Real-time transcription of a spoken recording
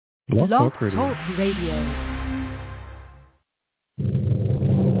Blog Blog Talk Radio. Talk Radio.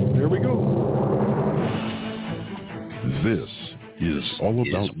 There we go. This is All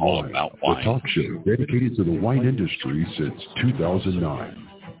About Wine, the talk show dedicated to the wine industry since 2009,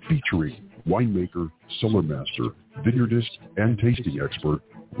 featuring winemaker, cellar master, vineyardist, and tasting expert,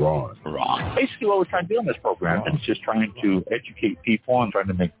 Ron. Basically, what we're trying to do in this program is just trying to educate people and trying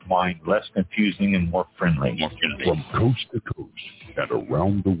to make wine less confusing and more friendly. From coast to coast and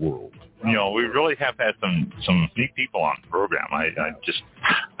around the world. You know, we really have had some neat people on the program. I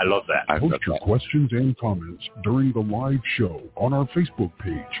love that. Post your questions and comments during the live show on our Facebook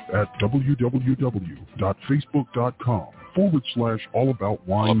page at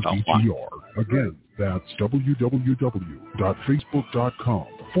www.facebook.com/allaboutwinebtr. Again, that's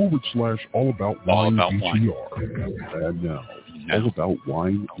www.facebook.com/allaboutwinebtr. And now, All About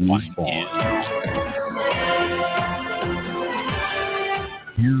Wine is on.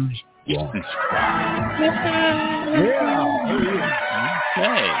 Here's Ron.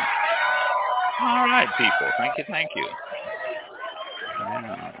 Okay. All right, people. Thank you.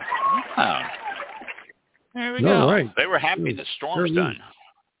 Yeah. There we go. All right. They were happy the storm's done.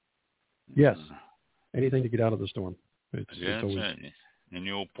 Yes. Anything to get out of the storm. It's always... in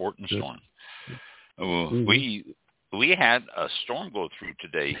the old Portland Yes. storm. We had a storm go through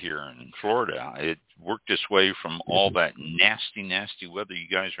today here in Florida. It worked its way from all that nasty weather you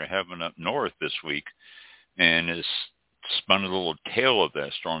guys are having up north this week, and it's spun a little tail of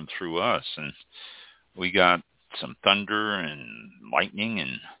that storm through us. And we got some thunder and lightning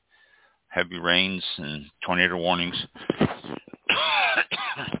and heavy rains and tornado warnings.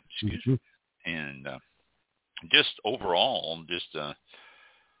 Excuse me. And just overall, just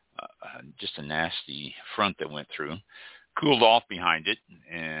a nasty front that went through. Cooled off behind it,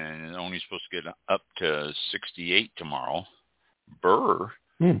 and only supposed to get up to 68 tomorrow. Wow.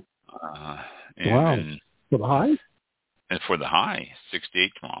 For the high? And for the high,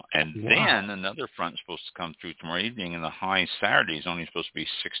 68 tomorrow. And then another front's supposed to come through tomorrow evening, and the high Saturday is only supposed to be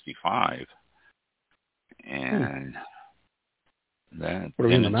 65. And that... What are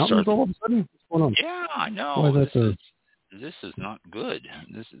we in the mountains all of a sudden? What's going on? Yeah, I know. This is not good.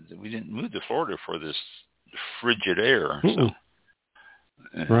 We didn't move to Florida for this frigid air. So,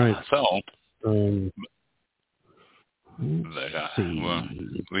 right. So, well,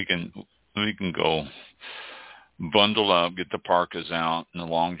 we can go bundle up, get the parkas out and the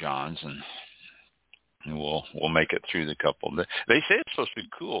long johns, and we'll make it through the couple. They say it's supposed to be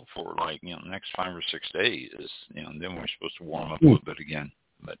cool for the next 5 or 6 days. And then we're supposed to warm up a little bit again,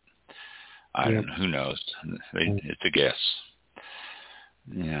 but. I don't know. Who knows? It's a guess.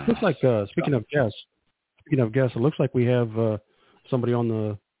 Yeah. Looks like, speaking of guests, it looks like we have somebody on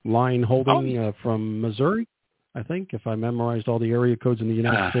the line holding from Missouri, I think, if I memorized all the area codes in the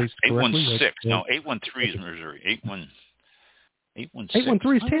United States correctly. 816. No, 813 is Missouri. 816.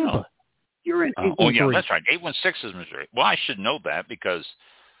 813 is Tampa. You're in 813. Oh, yeah, that's right. 816 is Missouri. Well, I should know that because...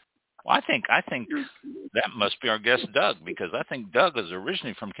 Well, I think that must be our guest, Doug, because I think Doug is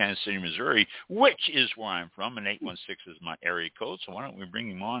originally from Kansas City, Missouri, which is where I'm from, and 816 is my area code, so why don't we bring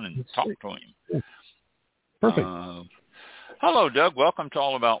him on and talk to him? Yeah. Perfect. Hello, Doug. Welcome to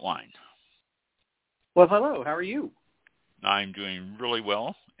All About Wine. Well, hello. How are you? I'm doing really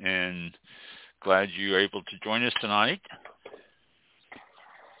well, and glad you're able to join us tonight.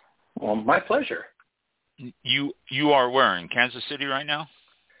 Well, my pleasure. You are where, in Kansas City right now?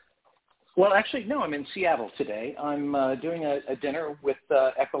 Well, actually, no, I'm in Seattle today. I'm doing a dinner with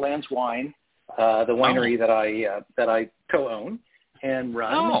Echolands Wine, the winery that I co-own and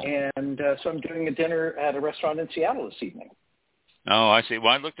run, and so I'm doing a dinner at a restaurant in Seattle this evening. Oh, I see.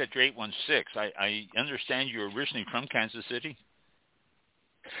 Well, I looked at your 816. I understand you're originally from Kansas City?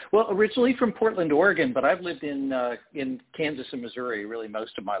 Well, originally from Portland, Oregon, but I've lived in Kansas and Missouri really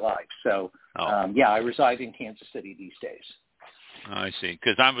most of my life. So, I reside in Kansas City these days. I see.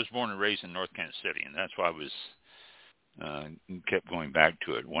 Because I was born and raised in North Kansas City, and that's why I was kept going back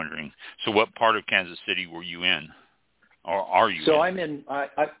to it, wondering. So what part of Kansas City were you in, or are you So in? I'm in,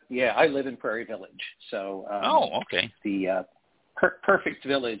 I live in Prairie Village. So okay. The perfect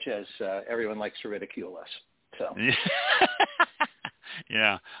village, as everyone likes to ridicule us. So.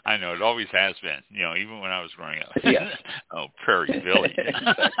 Yeah, I know. It always has been, even when I was growing up. Yeah. Oh, Prairie Village.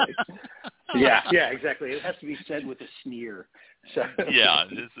 Exactly. Yeah, exactly. It has to be said with a sneer. So. Yeah,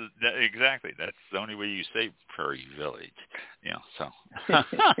 exactly. That's the only way you say Prairie Village. So.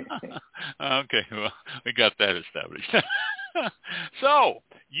 Okay, well, we got that established. So,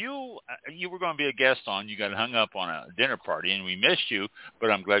 you were going to be a guest on. You got hung up on a dinner party, and we missed you,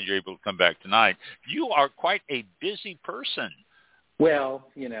 but I'm glad you're able to come back tonight. You are quite a busy person. Well,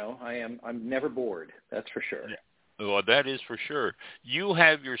 I'm never bored. That's for sure. Yeah. Well, that is for sure. Yeah. Well, that is for sure. You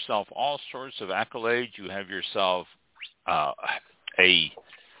have yourself all sorts of accolades. You have yourself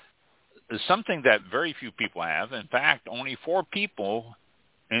something that very few people have. In fact, only 4 people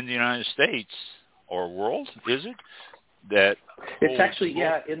in the United States or world, is it? That it's actually,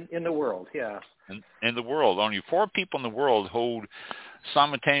 in the world, yeah. In the world, only 4 people in the world hold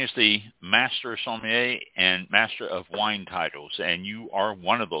simultaneously Master Sommelier and Master of Wine titles, and you are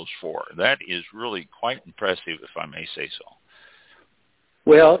one of those 4. That is really quite impressive, if I may say so.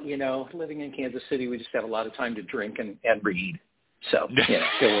 Well, living in Kansas City, we just have a lot of time to drink and read, so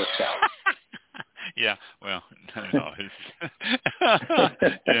it works out. Yeah, well, no,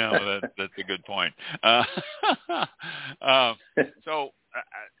 that's a good point. So,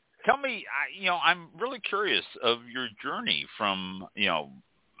 tell me, I'm really curious of your journey from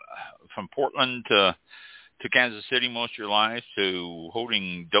Portland to Kansas City most of your life, to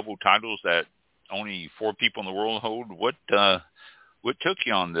holding double titles that only 4 people in the world hold. What took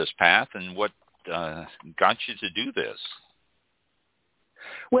you on this path, and what got you to do this?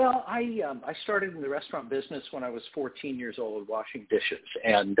 Well, I started in the restaurant business when I was 14 years old, washing dishes,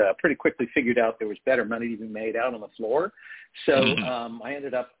 and pretty quickly figured out there was better money to be made out on the floor. So I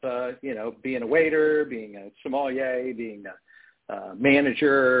ended up, being a waiter, being a sommelier, being a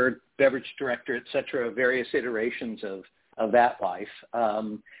manager, beverage director, et cetera, various iterations of that life.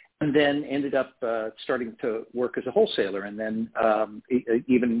 And then ended up starting to work as a wholesaler, and then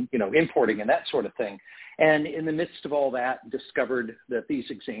even importing and that sort of thing. And in the midst of all that, discovered that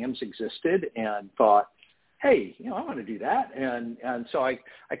these exams existed, and thought, hey, I want to do that. And so I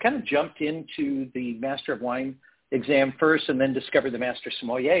kind of jumped into the Master of Wine exam first, and then discovered the Master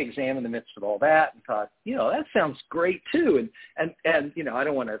Sommelier exam in the midst of all that, and thought, that sounds great too. And I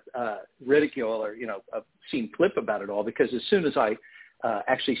don't want to ridicule or seem flip about it all, because as soon as I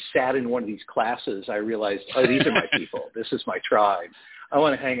actually sat in one of these classes, I realized, these are my people. This is my tribe. I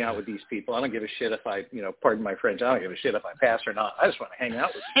want to hang out with these people. I don't give a shit if I, pardon my French, I don't give a shit if I pass or not. I just want to hang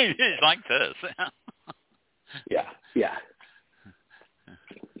out with you. It's like this. Yeah.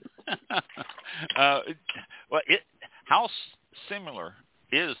 How similar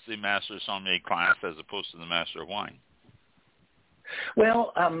is the Master Sommelier class as opposed to the Master of Wine?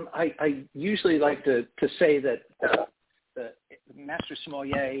 Well, I usually like to say that the Master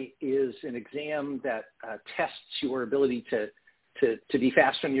Sommelier is an exam that tests your ability to be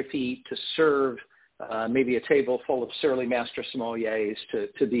fast on your feet, to serve maybe a table full of surly Master Sommeliers,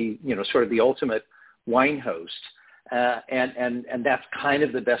 to be, sort of the ultimate wine host. And that's kind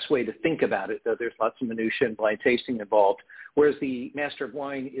of the best way to think about it, though there's lots of minutiae and blind tasting involved. Whereas the Master of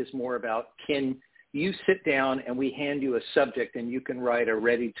Wine is more about, can you sit down and we hand you a subject and you can write a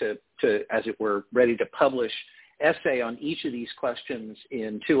ready to as it were, ready to publish essay on each of these questions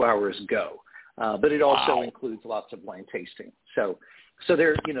in 2 hours go. But it also includes lots of blind tasting. So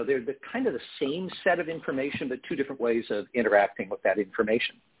they're the kind of the same set of information, but 2 different ways of interacting with that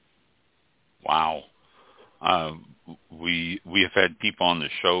information. Wow. We have had people on the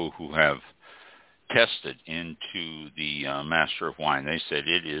show who have tested into the Master of Wine. They said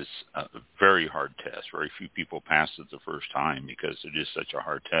it is a very hard test. Very few people pass it the first time because it is such a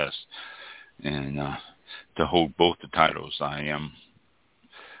hard test. And to hold both the titles, I am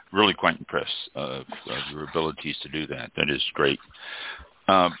really quite impressed of your abilities to do that. That is great.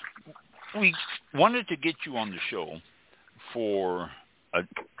 We wanted to get you on the show for a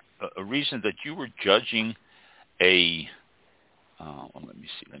reason, that you were judging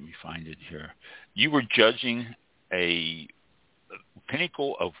let me find it here. You were judging a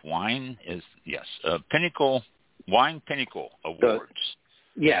Pinnacle of Wine, Wine Pinnacle Awards.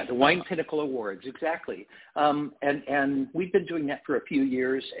 The Wine Pinnacle Awards, exactly. And we've been doing that for a few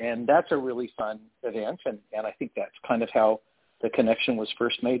years, and that's a really fun event, and I think that's kind of how the connection was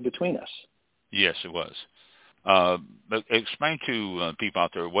first made between us. Yes, it was. But explain to people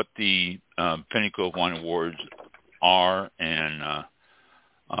out there what the Pinnacle of Wine Awards are, and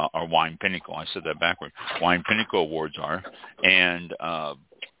our Wine Pinnacle. I said that backward. Wine Pinnacle Awards are, and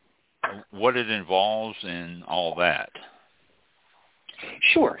what it involves and all that.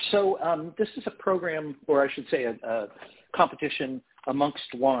 Sure. So this is a program, or I should say a competition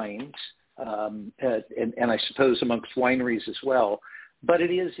amongst wines, and I suppose amongst wineries as well. But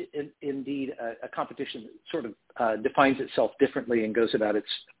it is indeed a competition that sort of defines itself differently and goes about its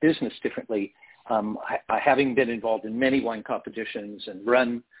business differently. Having been involved in many wine competitions and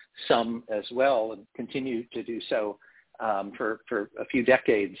run some as well, and continue to do so for a few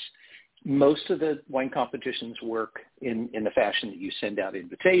decades, most of the wine competitions work in the fashion that you send out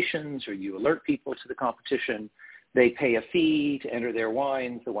invitations or you alert people to the competition. they pay a fee to enter their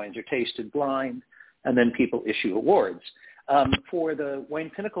wines. The wines are tasted blind, and then people issue awards. For the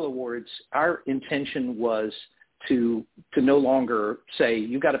Wine Pinnacle Awards, our intention was to no longer say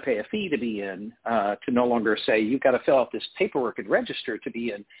you got to pay a fee to be in, to no longer say you've got to fill out this paperwork and register to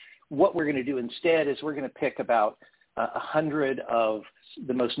be in. What we're going to do instead is we're going to pick about 100 of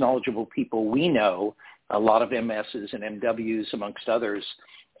the most knowledgeable people we know, a lot of MSs and MWs amongst others,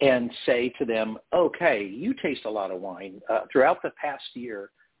 and say to them, okay, you taste a lot of wine. Throughout the past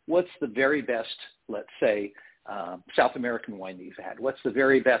year, what's the very best, let's say, South American wine that you've had? What's the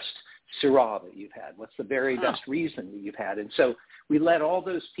very best Syrah that you've had? What's the very best Riesling that you've had? And so we let all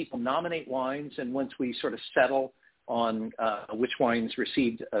those people nominate wines, and once we sort of settle on which wines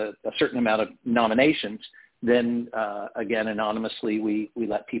received a certain amount of nominations, then again, anonymously, we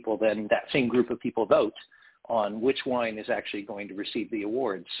let people then, that same group of people vote on which wine is actually going to receive the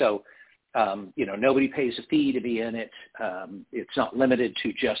award. So, nobody pays a fee to be in it. It's not limited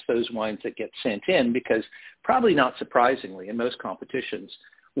to just those wines that get sent in, because probably not surprisingly, in most competitions,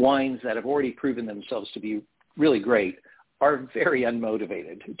 wines that have already proven themselves to be really great are very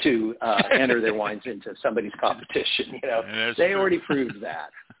unmotivated to enter their wines into somebody's competition. They already proved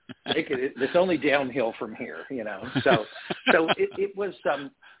that. It's only downhill from here. So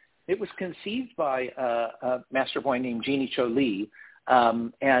it was conceived by a master of wine named Jeannie Cho Lee,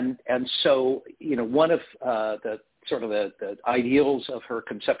 and so one of the sort of the ideals of her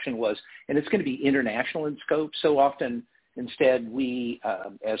conception was, and it's going to be international in scope. So often, instead, we,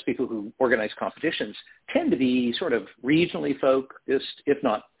 as people who organize competitions, tend to be sort of regionally focused, if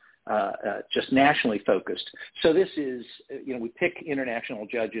not just nationally focused. So this is, we pick international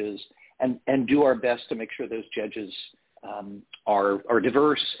judges and do our best to make sure those judges are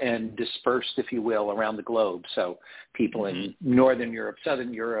diverse and dispersed, if you will, around the globe. So people in Northern Europe,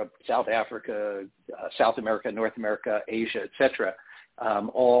 Southern Europe, South Africa, South America, North America, Asia, etc.,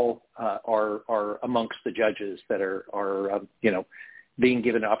 all are amongst the judges that are being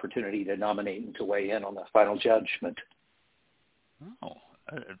given an opportunity to nominate and to weigh in on the final judgment. Oh,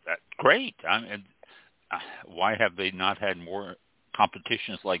 great! Why have they not had more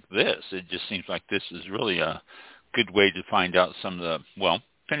competitions like this? It just seems like this is really a good way to find out some of the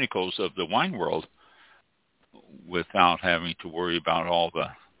pinnacles of the wine world without having to worry about all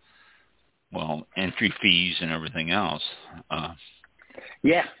the entry fees and everything else.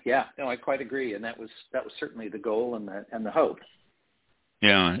 Yeah. No, I quite agree, and that was certainly the goal and the hope.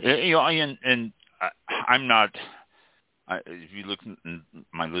 Yeah, and I'm not. If you look at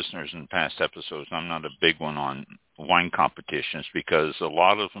my listeners in past episodes, I'm not a big one on wine competitions, because a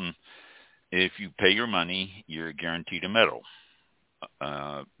lot of them, if you pay your money, you're guaranteed a medal.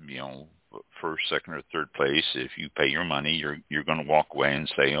 First, second, or third place. If you pay your money, you're going to walk away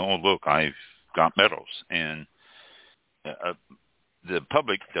and say, "Oh, look, I've got medals." And the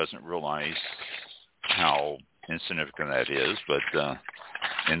public doesn't realize how insignificant that is, but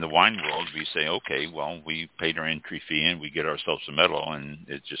in the wine world, we say, okay, well, we paid our entry fee and we get ourselves a medal, and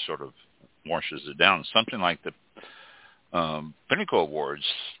it just sort of washes it down. Something like the Pinnacle Awards,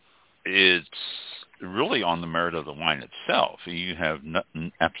 it's really on the merit of the wine itself. You have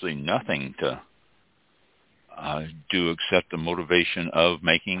absolutely nothing to do except the motivation of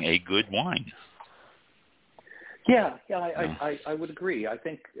making a good wine. Yeah, I would agree. I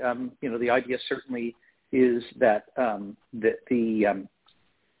think the idea certainly is that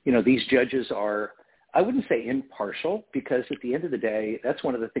these judges are, I wouldn't say impartial, because at the end of the day, that's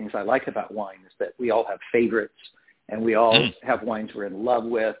one of the things I like about wine, is that we all have favorites and we all have wines we're in love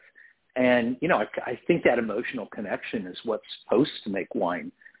with. And, I think that emotional connection is what's supposed to make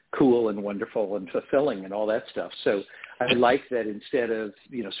wine cool and wonderful and fulfilling and all that stuff. So I like that instead of,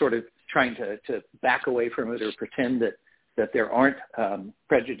 sort of trying to back away from it or pretend that there aren't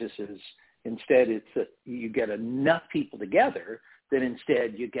prejudices, instead it's that you get enough people together that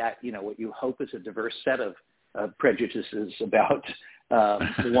instead you got, what you hope is a diverse set of prejudices about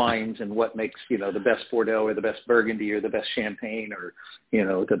wines and what makes, the best Bordeaux or the best Burgundy or the best Champagne or,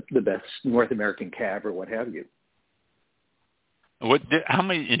 the best North American Cab or what have you. How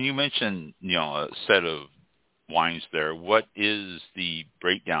many, and you mentioned, a set of wines there. What is the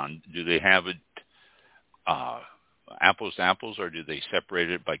breakdown? Do they have it apples to apples, or do they separate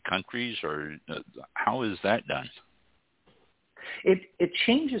it by countries, or how is that done? It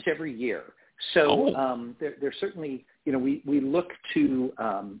changes every year. So there's certainly, we look to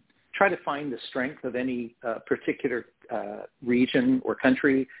try to find the strength of any particular region or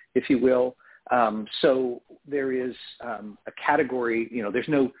country, if you will. So there is a category, there's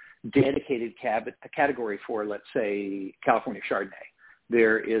no dedicated category for, let's say, California Chardonnay.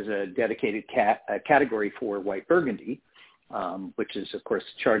 there is a dedicated category for white Burgundy, which is, of course,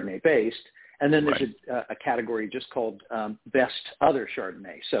 Chardonnay based. And then there's a category just called Best Other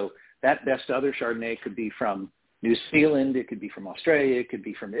Chardonnay. So that Best Other Chardonnay could be from New Zealand, it could be from Australia, it could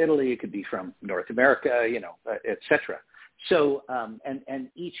be from Italy, it could be from North America, et cetera. So, and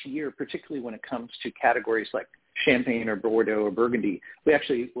each year, particularly when it comes to categories like Champagne or Bordeaux or Burgundy, we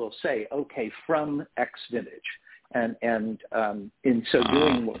actually will say, okay, from X vintage. And in so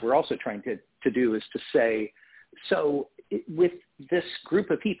doing, what we're also trying to do is to say, so with this group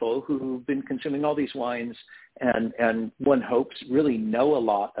of people who've been consuming all these wines and one hopes really know a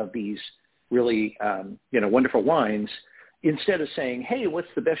lot of these really, wonderful wines, instead of saying, hey, what's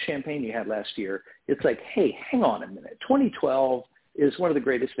the best champagne you had last year? It's like, hey, hang on a minute. 2012 is one of the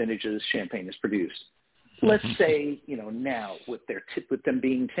greatest vintages champagne has produced. Let's say, now with them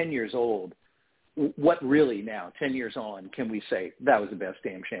being 10 years old, what really now, 10 years on, can we say that was the best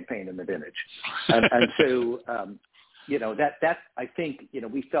damn champagne in the vintage? And so, that I think,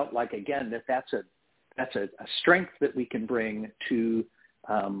 we felt like, again, that's a strength that we can bring to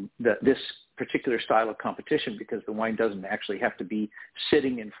this particular style of competition, because the wine doesn't actually have to be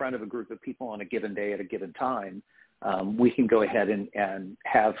sitting in front of a group of people on a given day at a given time. We can go ahead and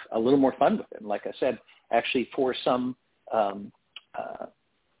have a little more fun with it. And like I said, actually for some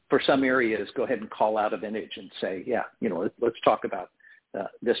areas, go ahead and call out a vintage and say, yeah, let's talk about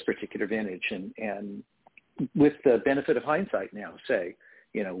this particular vintage, and with the benefit of hindsight now, say,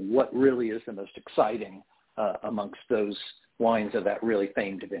 what really is the most exciting amongst those wines of that really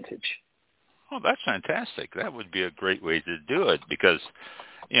famed vintage. Oh, that's fantastic. That would be a great way to do it, because,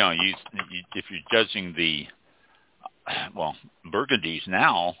 you if you're judging the, Burgundies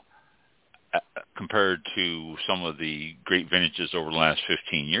now, compared to some of the great vintages over the last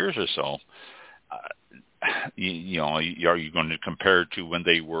 15 years or so, are you going to compare to when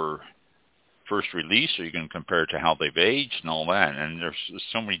they were first released? Or are you going to compare to how they've aged and all that? And there's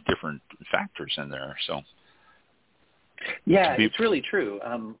so many different factors in there. So, yeah, it's really true.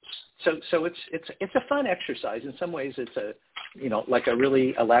 So it's a fun exercise. In some ways, it's like a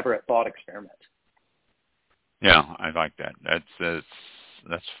really elaborate thought experiment. Yeah, I like that.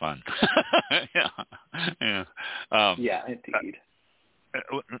 That's fun. Yeah. Yeah, indeed.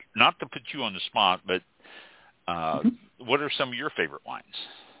 Not to put you on the spot, but what are some of your favorite wines?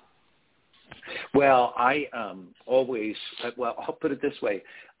 Well, I always, I'll put it this way.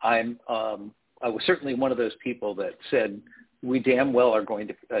 I was certainly one of those people that said, we damn well are going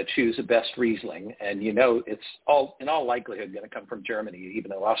to choose a best Riesling. And, it's in all likelihood going to come from Germany, even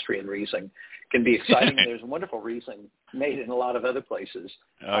though Austrian Riesling can be exciting. There's wonderful Riesling made in a lot of other places.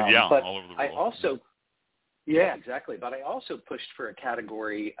 But all over the world. I also, yeah, exactly. But I also pushed for a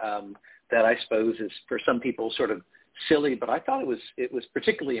category that I suppose is for some people sort of silly, but I thought it was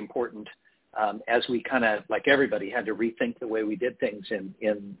particularly important as we kind of, like everybody, had to rethink the way we did things in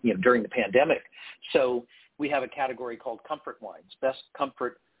during the pandemic. So we have a category called comfort wines: best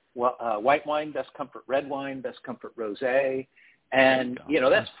comfort white wine, best comfort red wine, best comfort rosé, and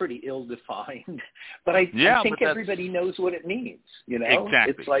that's pretty ill-defined. But I think everybody knows what it means.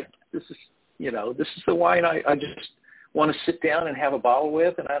 Exactly. It's like this is the wine I just want to sit down and have a bottle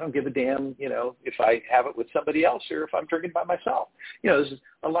with, and I don't give a damn, if I have it with somebody else or if I'm drinking by myself. There's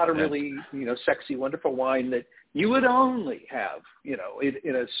a lot of really, sexy, wonderful wine that you would only have,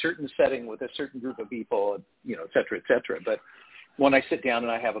 in a certain setting with a certain group of people, et cetera, et cetera. But when I sit down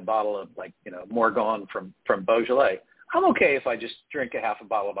and I have a bottle of Morgon from Beaujolais, I'm okay if I just drink a half a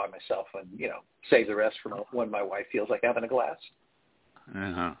bottle by myself and, save the rest for when my wife feels like having a glass.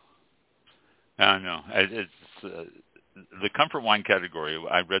 Uh-huh. I know. It's the comfort wine category.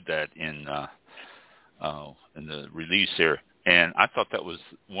 I read that in the release here, and I thought that was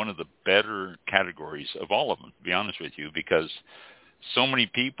one of the better categories of all of them, to be honest with you, because so many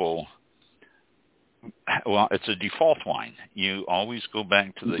people, it's a default wine. You always go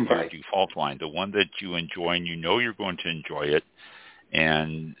back to your default wine, the one that you enjoy, and you're going to enjoy it.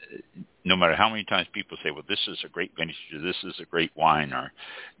 And no matter how many times people say, well, this is a great vintage, or this is a great wine, or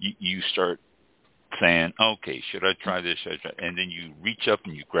you start saying, okay, should I try this? And then you reach up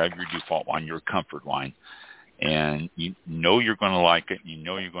and you grab your default wine, your comfort wine, and you're going to like it, and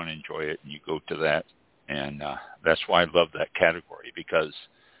you're going to enjoy it, and you go to that. And that's why I love that category, because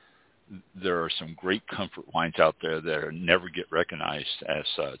there are some great comfort wines out there that never get recognized as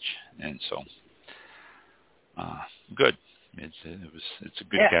such. And so, good. It's a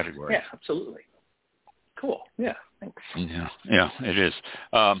good category. Yeah, absolutely. Cool. Yeah, thanks. Yeah, it is.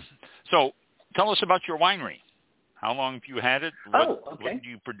 So tell us about your winery. How long have you had it? What do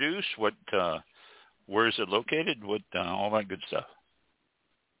you produce? Where is it located? All that good stuff.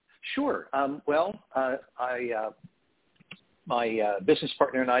 Sure. My business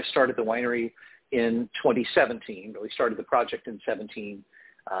partner and I started the winery in 2017. Really started the project in 17.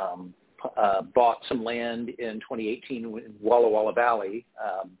 Bought some land in 2018 in Walla Walla Valley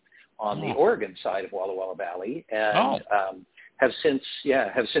on the Oregon side of Walla Walla Valley, and have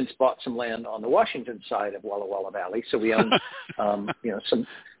since bought some land on the Washington side of Walla Walla Valley. So we own some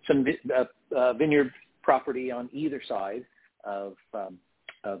vineyard property on either side of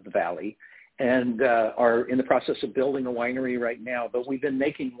the valley, and are in the process of building a winery right now. But we've been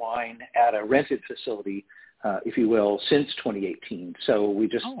making wine at a rented facility, if you will, since 2018. So we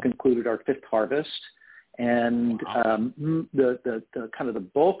just concluded our fifth harvest, and the kind of the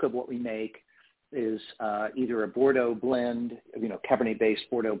bulk of what we make is either a Bordeaux blend, Cabernet-based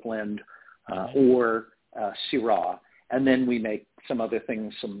Bordeaux blend, or Syrah. And then we make some other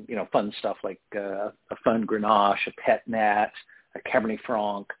things, some fun stuff like a fun Grenache, a Pet Nat, a Cabernet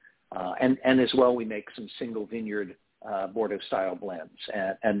Franc, and as well we make some single vineyard Bordeaux style blends.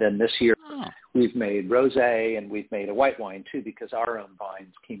 And then this year we've made rosé and we've made a white wine too, because our own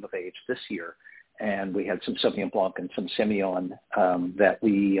vines came of age this year. And we had some Sauvignon Blanc and some Semillon that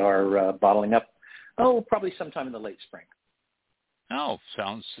we are bottling up, probably sometime in the late spring. Oh,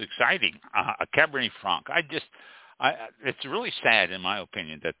 sounds exciting. A Cabernet Franc. It's really sad, in my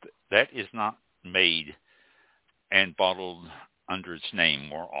opinion, that is not made and bottled under its name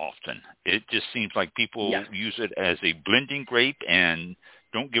more often. It just seems like people use it as a blending grape and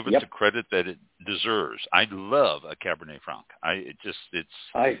don't give it the credit that it deserves. I love a Cabernet Franc. I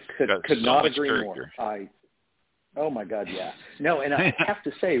could not agree more. Oh my God, yeah. No, and I have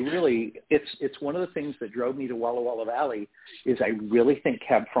to say, really, it's one of the things that drove me to Walla Walla Valley is I really think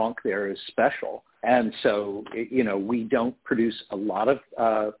Cab Franc there is special. And so, we don't produce a lot of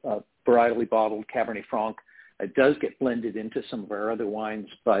varietally bottled Cabernet Franc. It does get blended into some of our other wines,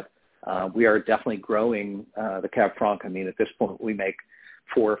 but we are definitely growing the Cab Franc. I mean, at this point, we make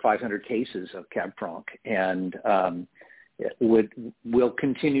 400 or 500 cases of Cab Franc, and we'll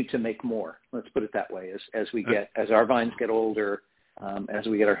continue to make more. Let's put it that way. As our vines get older, as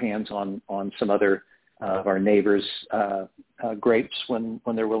we get our hands on some other of our neighbors' grapes when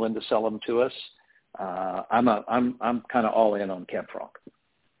they're willing to sell them to us, I'm kind of all in on Cab Franc.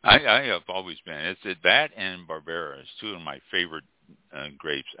 I have always been. It's that and Barbera is two of my favorite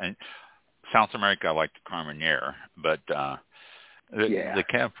grapes. And South America, I like the Carmenere, but the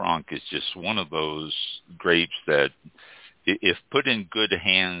Cab Franc is just one of those grapes that, if put in good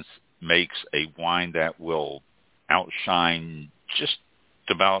hands, makes a wine that will outshine just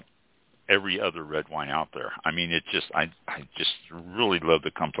about every other red wine out there. I mean, I just really love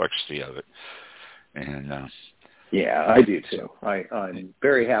the complexity of it. And yeah, I do too. I'm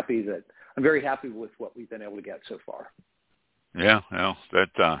very happy with what we've been able to get so far. Yeah, well,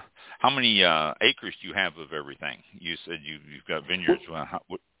 how many acres do you have of everything? You said you've got vineyards.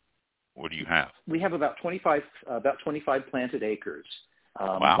 What do you have? We have about 25 planted acres.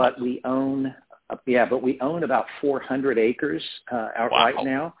 Wow. But we own about 400 acres outright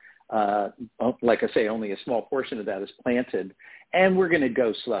now. Like I say, only a small portion of that is planted, and we're going to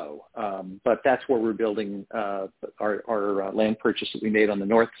go slow. But that's where we're building our land purchase that we made on the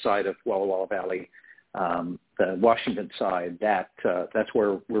north side of Walla Walla Valley, the Washington side. That's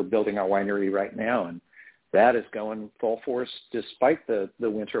where we're building our winery right now, and that is going full force despite the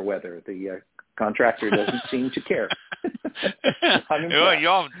winter weather. The contractor doesn't seem to care. Well,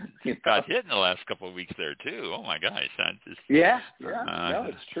 y'all got hit in the last couple of weeks there too. Oh my gosh, no,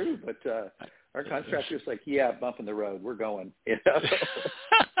 it's true. But our contractor's like, bump in the road, we're going. Yeah.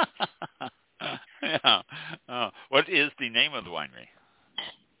 What is the name of the winery?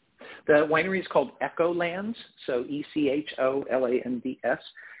 The winery is called Echolands, so ECHOLANDS,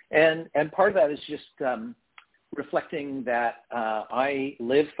 and part of that is just reflecting that I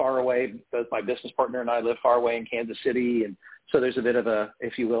live far away. Both my business partner and I live far away in Kansas City, and so there's a bit of a,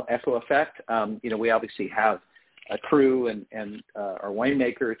 if you will, echo effect. We obviously have a crew, and our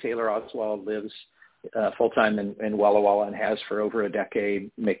winemaker Taylor Oswald lives full-time in Walla Walla and has for over a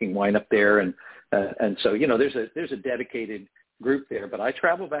decade, making wine up there, and so there's a dedicated group there. But I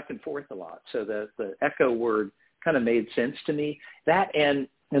travel back and forth a lot, so the echo word kind of made sense to me. That and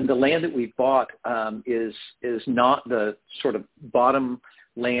the land that we've bought is not the sort of bottom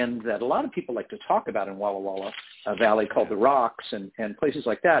land that a lot of people like to talk about in Walla Walla Valley, called the Rocks and places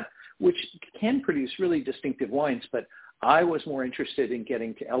like that, which can produce really distinctive wines. But I was more interested in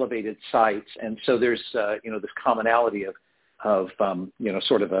getting to elevated sites, and so there's this commonality of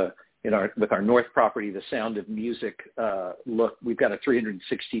sort of with our north property, the Sound of Music look. We've got a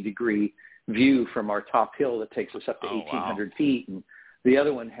 360-degree view from our top hill that takes us up to 1,800 feet, and The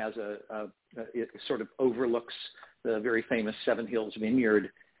other one has it sort of overlooks the very famous Seven Hills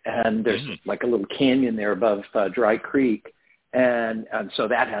Vineyard, and there's like a little canyon there above Dry Creek, and so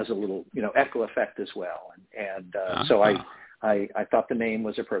that has a little echo effect as well, and so I thought the name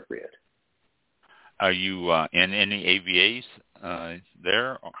was appropriate. Are you in any AVAs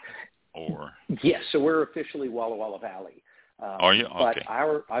there, or? Yes, so we're officially Walla Walla Valley. Are you? Okay.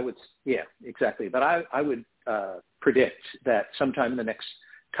 But exactly. But I would predict that sometime in the next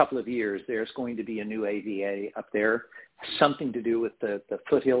couple of years, there's going to be a new AVA up there, something to do with the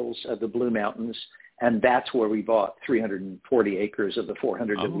foothills of the Blue Mountains, and that's where we bought 340 acres of the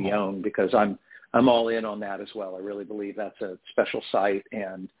 400 that we own, because I'm all in on that as well. I really believe that's a special site,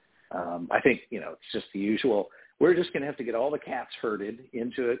 and I think it's just the usual. We're just going to have to get all the cats herded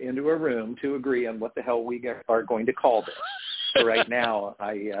into a room to agree on what the hell we are going to call this. So right now,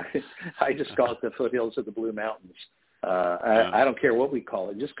 I just call it the foothills of the Blue Mountains. I don't care what we call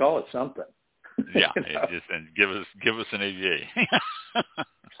it; just call it something. Yeah, and give us an AVA.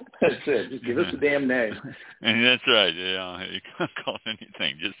 That's it. Just give us a damn name. And that's right. Yeah, you can't call it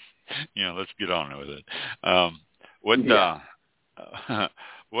anything. Just let's get on with it.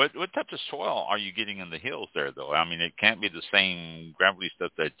 What type of soil are you getting in the hills there, though? I mean, it can't be the same gravelly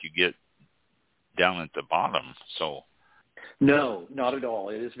stuff that you get down at the bottom. So. No, not at all.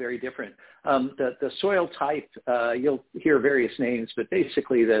 It is very different. The soil type, you'll hear various names, but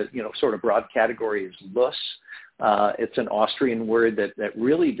basically the sort of broad category is Luss. It's an Austrian word that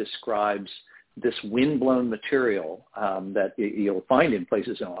really describes this windblown material that you'll find in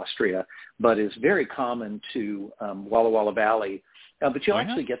places in Austria, but is very common to Walla Walla Valley. But you'll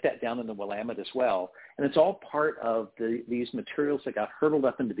actually get that down in the Willamette as well. And it's all part of these materials that got hurtled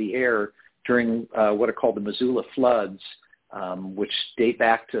up into the air during what are called the Missoula floods, which date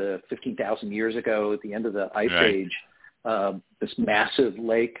back to 15,000 years ago at the end of the Ice Age. This massive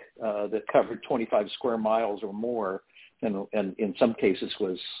lake that covered 25 square miles or more, and in some cases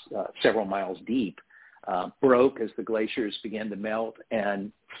was several miles deep, broke as the glaciers began to melt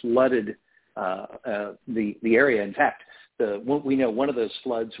and flooded the area. In fact, we know one of those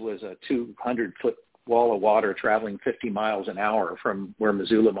floods was a 200-foot wall of water traveling 50 miles an hour from where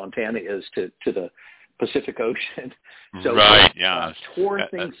Missoula, Montana is to the Pacific Ocean. So tore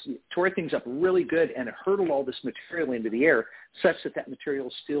things up really good, and it hurtled all this material into the air such that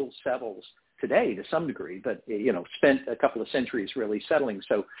material still settles today to some degree, but spent a couple of centuries really settling.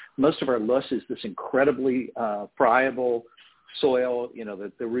 So most of our loess is this incredibly friable soil.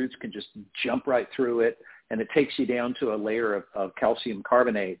 The roots can just jump right through it, and it takes you down to a layer of calcium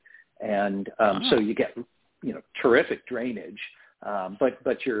carbonate, and so you get terrific drainage.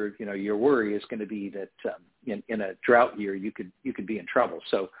 But your worry is going to be that in a drought year you could be in trouble.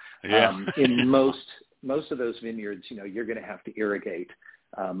 So in most of those vineyards, you're going to have to irrigate.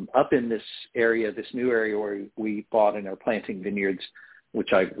 Up in this new area where we bought and are planting vineyards,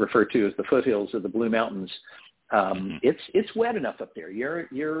 which I refer to as the foothills of the Blue Mountains, it's wet enough up there.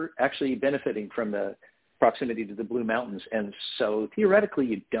 You're actually benefiting from the proximity to the Blue Mountains, and so theoretically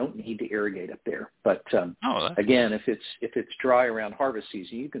you don't need to irrigate up there. But again, if it's dry around harvest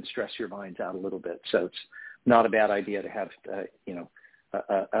season, you can stress your vines out a little bit. So it's not a bad idea to have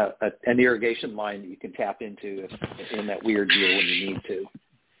an irrigation line that you can tap into in that weird year when you need to.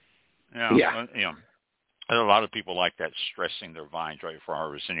 A lot of people like that, stressing their vines right for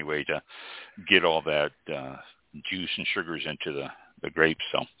harvest anyway to get all that juice and sugars into the grapes.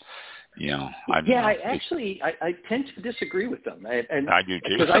 So. I tend to disagree with them, and I do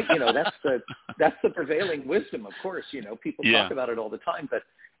too. Because that's the prevailing wisdom, of course. People talk about it all the time, but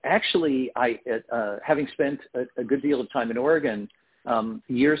actually, having spent a good deal of time in Oregon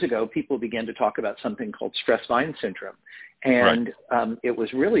years ago, people began to talk about something called stress vine syndrome, and it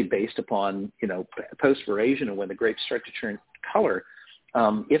was really based upon post veraison, and when the grapes start to turn color.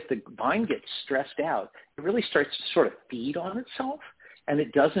 If the vine gets stressed out, it really starts to sort of feed on itself. And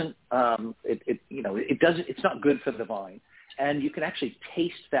it doesn't, it's not good for the vine. And you can actually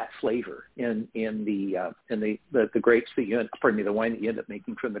taste that flavor in the grapes that the wine that you end up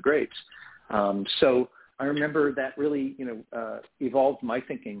making from the grapes. So I remember that really, evolved my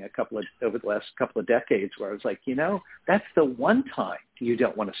thinking over the last couple of decades, where I was like, that's the one time you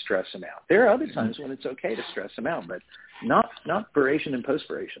don't want to stress them out. There are other times when it's okay to stress them out, but not veraison and post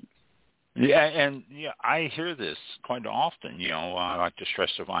veraison. Yeah, and I hear this quite often. I like to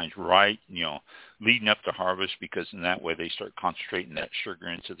stress the vines right, leading up to harvest, because in that way they start concentrating that sugar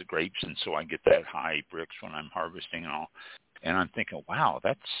into the grapes, and so I get that high bricks when I'm harvesting and all. And I'm thinking, wow,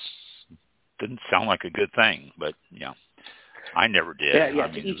 didn't sound like a good thing, but I never did.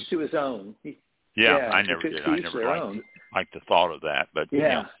 To each to his own. I never did. I never liked it. like the thought of that. But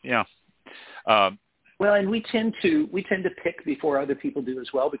yeah. Well, and we tend to pick before other people do as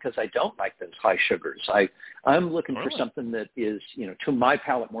well, because I don't like those high sugars. I'm looking for something that is, to my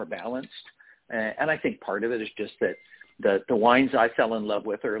palate, more balanced. And I think part of it is just that the wines I fell in love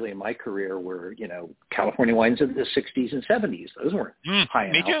with early in my career were, California wines of the 60s and 70s. Those weren't high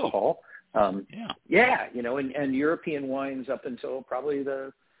in alcohol. And European wines up until probably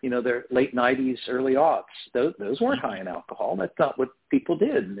the late 90s, early aughts. Those weren't high in alcohol. That's not what people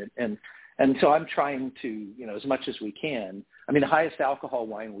did. And so I'm trying to, as much as we can. I mean, the highest alcohol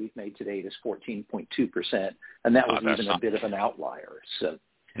wine we've made to date is 14.2%, and that was even a bit of an outlier. So,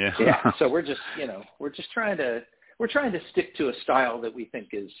 so we're just trying to stick to a style that we think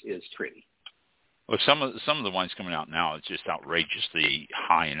is pretty. Well, some of the wines coming out now is just outrageously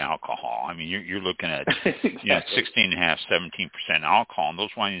high in alcohol. I mean, you're looking at 16.5%, 17% alcohol, and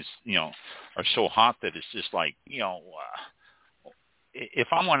those wines are so hot that it's just like if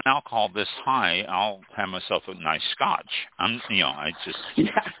I want alcohol this high, I'll have myself a nice scotch.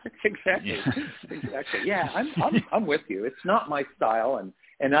 Exactly. Yeah, I'm with you. It's not my style,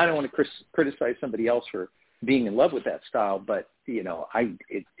 and I don't want to criticize somebody else for being in love with that style, but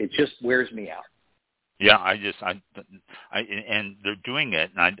it just wears me out. Yeah, and they're doing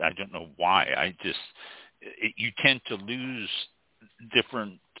it, and I don't know why. You tend to lose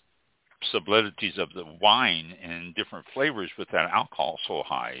different subtleties of the wine and different flavors with that alcohol so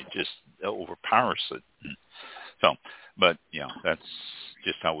high. It just overpowers it. So, but that's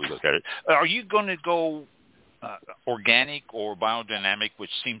just how we look at it. Are you going to go organic or biodynamic, which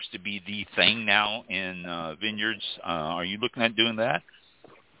seems to be the thing now in vineyards? Are you looking at doing that?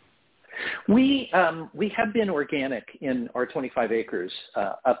 We have been organic in our 25 acres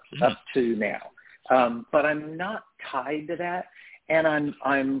up to now, but I'm not tied to that. And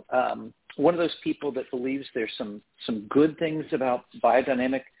I'm one of those people that believes there's some good things about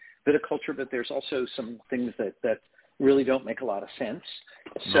biodynamic viticulture, but there's also some things that really don't make a lot of sense.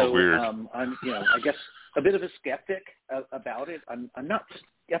 So I'm I guess a bit of a skeptic about it. I'm not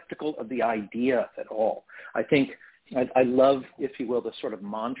skeptical of the idea at all. I think I love, if you will, the sort of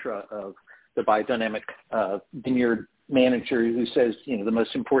mantra of the biodynamic vineyard manager who says, the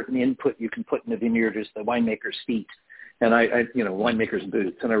most important input you can put in a vineyard is the winemaker's feet. And winemaker's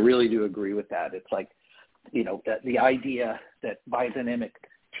boots. And I really do agree with that. It's like, that the idea that biodynamic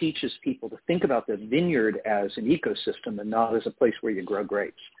teaches people to think about the vineyard as an ecosystem and not as a place where you grow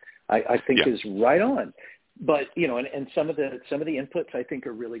grapes, I think is right on. But, and some of the inputs I think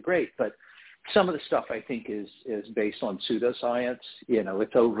are really great, but some of the stuff I think is based on pseudoscience.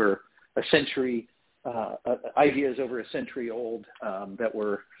 It's over a century, ideas over a century old that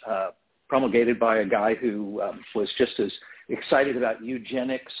were promulgated by a guy who was just as excited about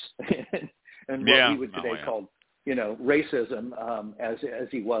eugenics and what we would today call, racism as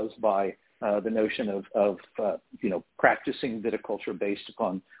he was by the notion of practicing viticulture based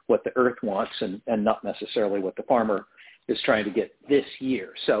upon what the earth wants and not necessarily what the farmer is trying to get this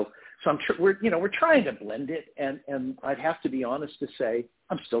year. So we're trying to blend it, and I'd have to be honest to say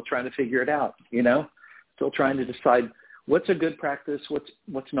I'm still trying to figure it out. Still trying to decide what's a good practice,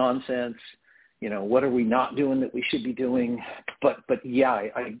 what's nonsense, what are we not doing that we should be doing. But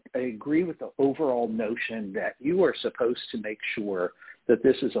I agree with the overall notion that you are supposed to make sure that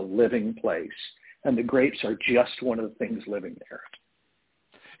this is a living place, and the grapes are just one of the things living there.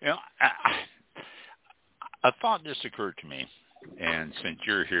 A thought just occurred to me, and since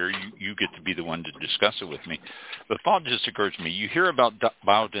you're here, you get to be the one to discuss it with me. The thought just occurred to me. You hear about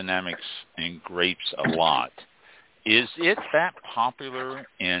biodynamics in grapes a lot. Is it that popular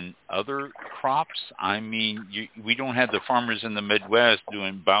in other crops? I mean, we don't have the farmers in the Midwest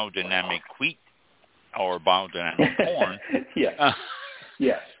doing biodynamic wheat or biodynamic corn.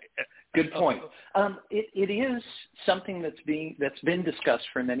 Yes. Good point. It is something that's been discussed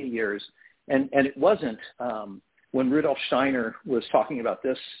for many years, and it wasn't when Rudolf Steiner was talking about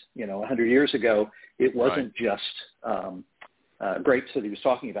this, 100 years ago. It wasn't just grapes that he was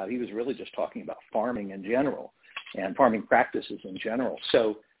talking about. He was really just talking about farming in general and farming practices in general.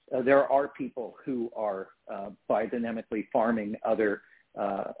 So there are people who are biodynamically farming other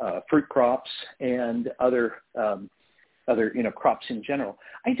fruit crops and other crops in general.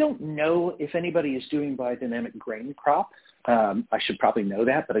 I don't know if anybody is doing biodynamic grain crop. I should probably know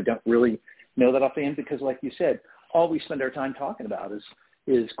that, but I don't really know that offhand because, like you said, all we spend our time talking about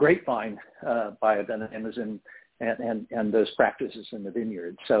is grapevine biodynamism and those practices in the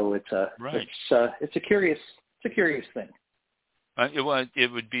vineyard. So it's a curious thing.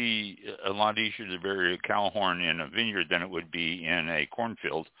 It would be a lot easier to bury a cow horn in a vineyard than it would be in a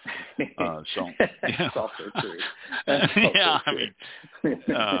cornfield. That's also true.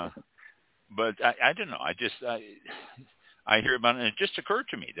 But I don't know. I hear about it, and it just occurred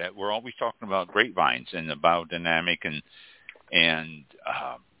to me that we're always talking about grapevines and the biodynamic and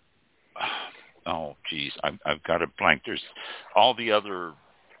oh geez, I've got a blank. There's all the other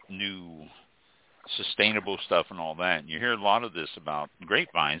new sustainable stuff and all that, and you hear a lot of this about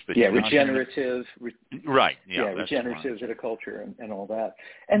grapevines, but regenerative, right? Regenerative viticulture and all that.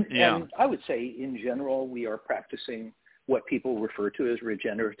 And I would say in general we are practicing what people refer to as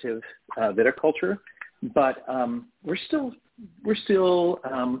regenerative viticulture, but we're still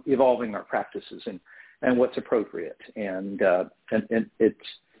evolving our practices and what's appropriate, and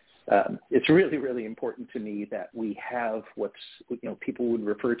it's really, really important to me that we have what's people would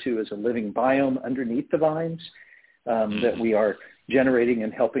refer to as a living biome underneath the vines, that we are generating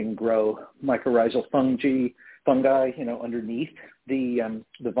and helping grow mycorrhizal fungi underneath the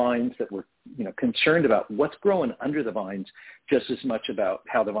vines, that we're concerned about what's growing under the vines just as much about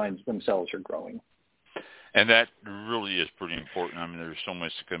how the vines themselves are growing. And that really is pretty important. I mean, there's so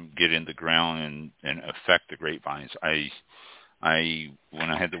much that can get in the ground and affect the grapevines. When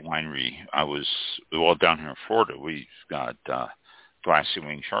I had the winery, I was down here in Florida. We've got glassy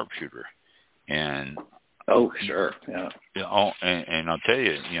wing sharpshooter, and sure, yeah. And I'll tell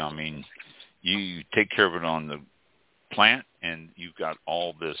you, I mean, you take care of it on the plant, and you've got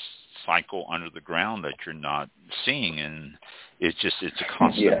all this cycle under the ground that you're not seeing, and it's a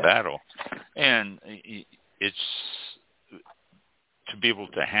constant battle, and it's to be able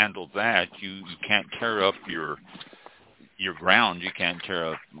to handle that. You can't tear up your ground. You can't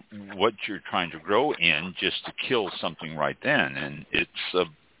tear up what you're trying to grow in just to kill something right then. And it's a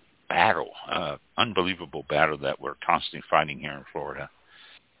battle, unbelievable battle that we're constantly fighting here in Florida.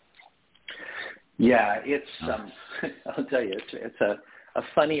 Yeah, it's I'll tell you, it's a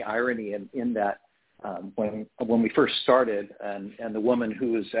funny irony in that when we first started, and the woman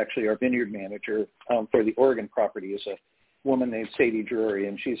who is actually our vineyard manager for the Oregon property is a woman named Sadie Drury,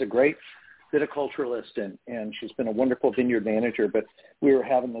 and she's a great viticulturalist, and she's been a wonderful vineyard manager, but we were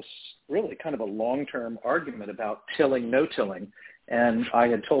having this really kind of a long-term argument about tilling, no-tilling, and I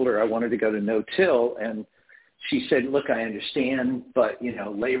had told her I wanted to go to no-till, and she said, look, I understand, but,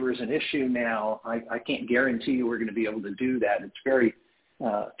 labor is an issue now. I can't guarantee you we're going to be able to do that. It's very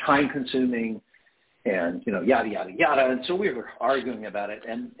time-consuming and, yada, yada, yada, and so we were arguing about it,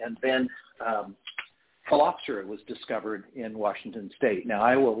 and then phylloxera was discovered in Washington State. Now,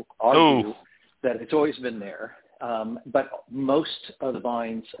 I will argue that it's always been there, but most of the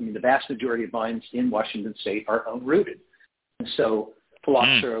vines, the vast majority of vines in Washington State are unrooted. And so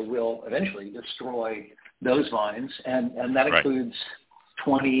phylloxera will eventually destroy those vines, and that includes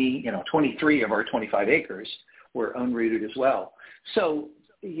 23 of our 25 acres were unrooted as well. So,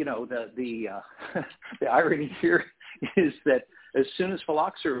 the irony here is that as soon as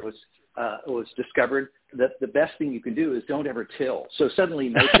phylloxera was discovered, that the best thing you can do is don't ever till. So suddenly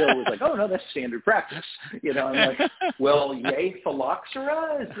no-till was like, oh no, that's standard practice. I'm like, well, yay,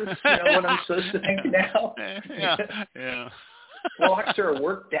 phylloxera? Is this what I'm supposed to think now? Yeah. Phylloxera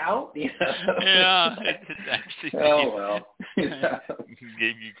worked out? Yeah, it actually. Oh well.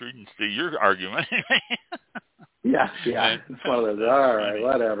 Gave you credence to your argument. Yeah. It's one of those. All right,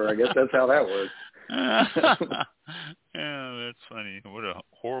 whatever. I guess that's how that works. Yeah, that's funny. What a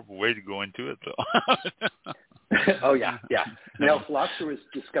horrible way to go into it, though. Oh, yeah. Now, phylloxera was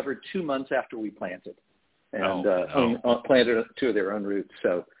discovered 2 months after we planted, and planted to their own roots.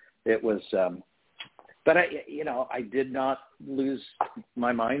 So it was, but I did not lose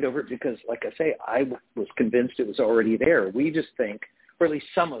my mind over it because, like I say, I was convinced it was already there. We just think, or at least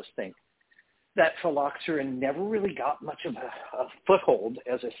some of us think, that phylloxera never really got much of a foothold,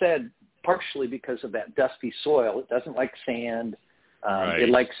 as I said, partially because of that dusty soil. It doesn't like sand. It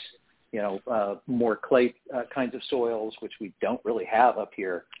likes, more clay kinds of soils, which we don't really have up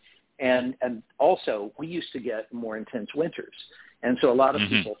here. And also, we used to get more intense winters. And so a lot of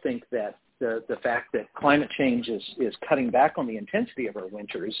people think that the fact that climate change is cutting back on the intensity of our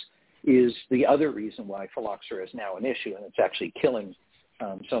winters is the other reason why phylloxera is now an issue, and it's actually killing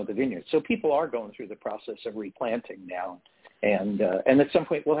some of the vineyards. So people are going through the process of replanting now. And at some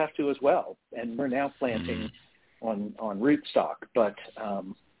point we'll have to as well. And we're now planting on rootstock. But,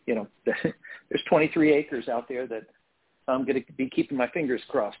 there's 23 acres out there that I'm going to be keeping my fingers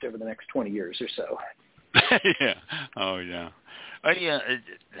crossed over the next 20 years or so. Yeah. Oh, yeah.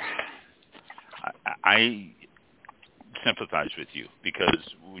 I sympathize with you because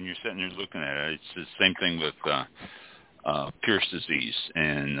when you're sitting there looking at it, it's the same thing with Pierce disease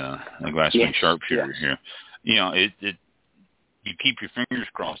and the glasswing sharpshooter here. You know, it you keep your fingers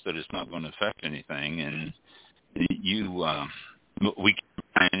crossed that it's not going to affect anything, and we can't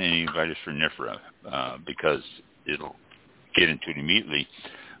find any vitis renifera because it'll get into it immediately.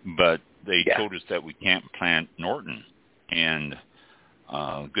 But they told us that we can't plant Norton, and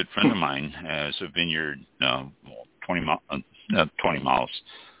a good friend of mine has a vineyard 20 miles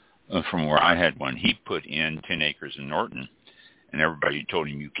from where I had one. He put in 10 acres in Norton, and everybody told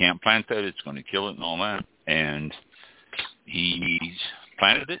him, you can't plant that, it's going to kill it and all that. And he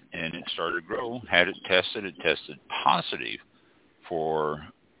planted it, and it started to grow, had it tested. It tested positive for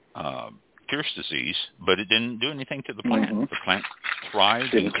Pierce disease, but it didn't do anything to the plant. Mm-hmm. The plant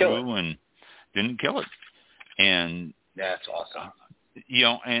thrived and grew and didn't kill it. And that's awesome. You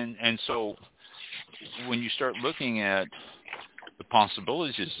know, and so when you start looking at the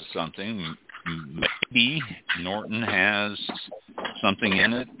possibilities of something, maybe Norton has something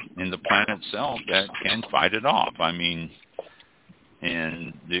in it, in the plant itself, that can fight it off. I mean,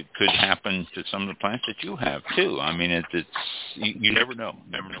 and it could happen to some of the plants that you have too. I mean, it's you never know.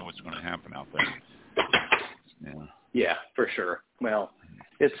 Never know what's going to happen out there. Yeah, for sure. Well,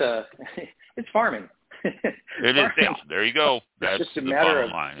 it's farming. It is. Yeah, there you go. That's just a the matter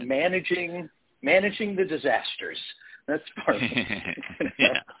of line. managing the disasters. That's farming.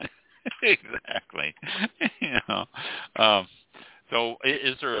 Yeah, exactly. You know, so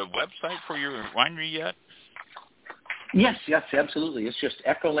is there a website for your winery yet? Yes, absolutely. It's just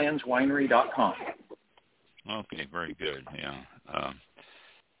echolandswinery.com. Okay, very good. Yeah,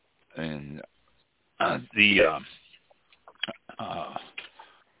 and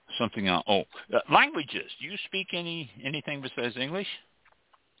something else. Languages. Do you speak anything besides English?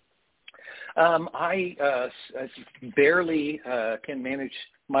 I barely can manage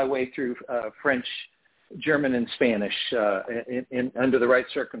my way through French, German, and Spanish in under the right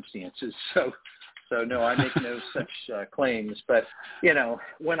circumstances. So no, I make no such claims. But you know,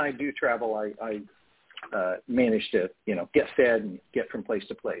 when I do travel, I manage to get fed and get from place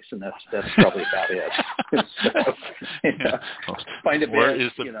to place, and that's probably about it. So, find a bed. Where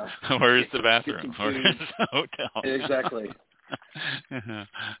is the bathroom? Where is the hotel? Exactly.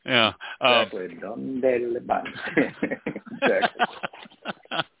 Yeah. Exactly. Exactly.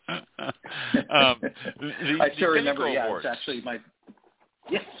 I still remember. Yeah, it's actually my.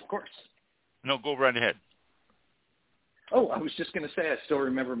 Yes, of course. No, go right ahead. Oh, I was just going to say I still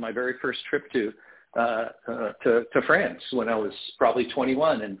remember my very first trip to France when I was probably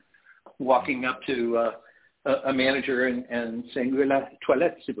 21, and walking up to a manager and saying, "La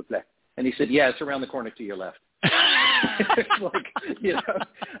toilette, s'il vous plaît," and he said, "Yeah, it's around the corner to your left."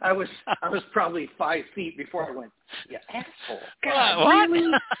 I was probably 5 feet before I went, "You asshole! God, what?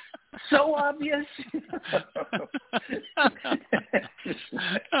 Really? So obvious."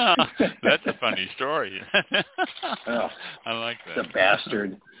 That's a funny story. I like that. The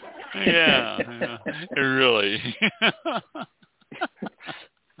bastard. Yeah, really.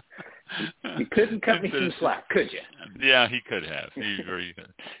 You couldn't cut me some slack, could you? Yeah, he could have.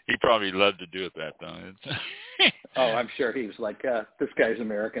 He probably loved to do it that though. Oh, I'm sure he was like, this guy's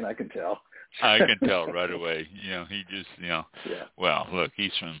American, I can tell. I can tell right away. He just, Yeah. Well, look,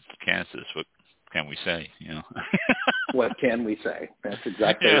 he's from Kansas. What can we say? What can we say? That's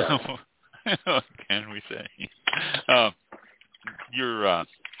exactly right. What can we say?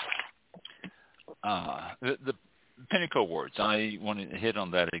 The Pinnacle Awards, I want to hit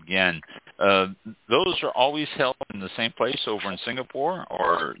on that again. Those are always held in the same place over in Singapore,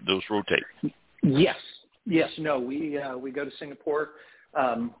 or those rotate? Yes. No, we go to Singapore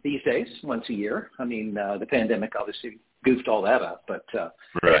these days once a year. I mean, the pandemic obviously goofed all that up, but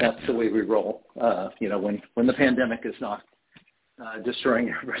that's the way we roll. When the pandemic is not destroying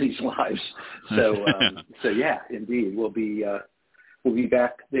everybody's lives. So yeah, indeed, we'll be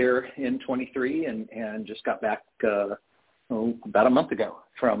back there in 23, and just got back about a month ago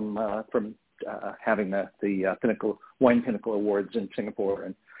from having the Wine Pinnacle Awards in Singapore.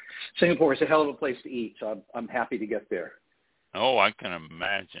 And Singapore is a hell of a place to eat, so I'm happy to get there. Oh, I can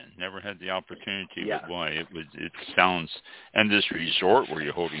imagine. Never had the opportunity, Yeah. But boy, it sounds, and this resort where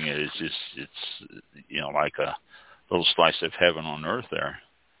you're holding it is just, it's like a little slice of heaven on earth there.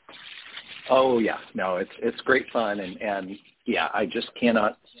 Oh yeah, no, it's great fun, and yeah, I just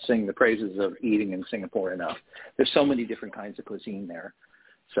cannot sing the praises of eating in Singapore enough. There's so many different kinds of cuisine there,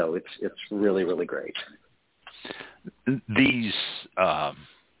 so it's really, really great. These,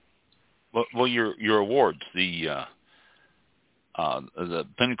 your awards, the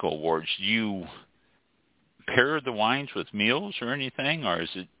Pinnacle Awards, do you pair the wines with meals or anything, or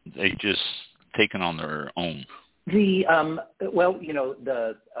is it they just taken on their own? We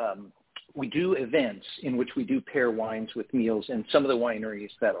do events in which we do pair wines with meals, and some of the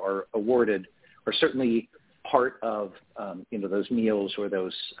wineries that are awarded are certainly part of those meals or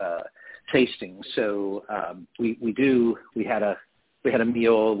those tastings. So we had a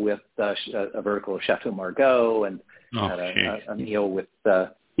meal with a vertical of Chateau Margaux, and had a meal with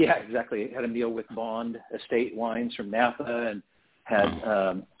had a meal with Bond Estate wines from Napa,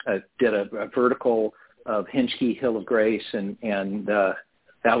 and did a vertical of Henschke Hill of Grace, and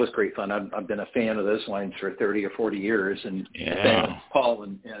that was great fun. I've been a fan of those wines for 30 or 40 years, and Paul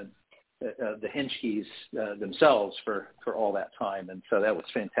and the Henschkes themselves for all that time, and so that was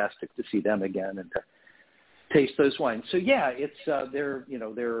fantastic to see them again and to taste those wines. So it's they're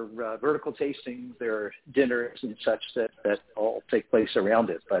vertical tastings, they're dinners and such that all take place around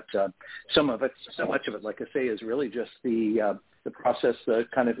it. But so much of it, like I say, is really just the process, the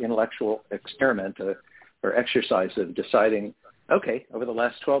kind of intellectual experiment or exercise of deciding, okay, over the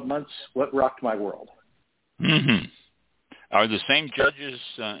last 12 months, what rocked my world? Mm-hmm. Are the same judges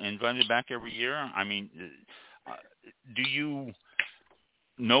invited back every year? I mean, do you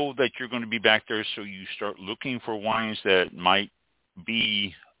know that you're going to be back there, so you start looking for wines that might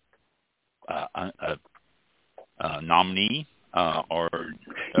be a nominee I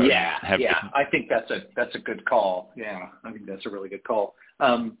think that's a good call. Yeah, I think that's a really good call.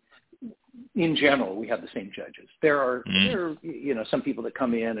 In general, we have the same judges. There are some people that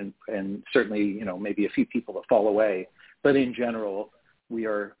come in and certainly maybe a few people that fall away, but in general, we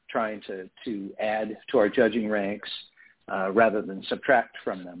are trying to add to our judging ranks rather than subtract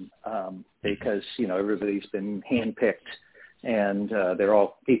from them because everybody's been handpicked. And they're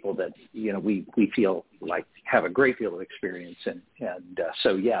all people that we feel like have a great deal of experience, and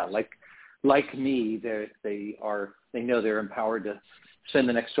so like me, they know they're empowered to spend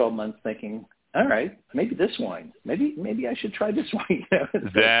the next 12 months thinking, all right, maybe this wine, maybe I should try this wine.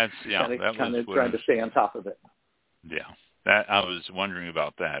 That's kind of trying to stay on top of it. Yeah, that I was wondering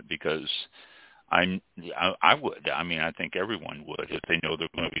about that because I would. I mean, I think everyone would if they know they're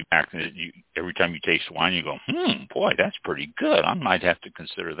going to be back. Every time you taste wine, you go, boy, that's pretty good. I might have to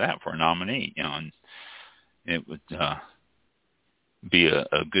consider that for a nominee. And it would be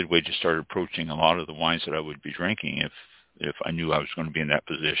a good way to start approaching a lot of the wines that I would be drinking if I knew I was going to be in that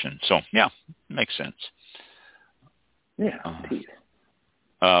position. So, yeah, it makes sense. Yeah.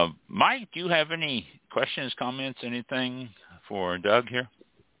 Mike, do you have any questions, comments, anything for Doug here?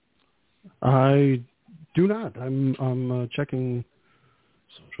 I do not. I'm checking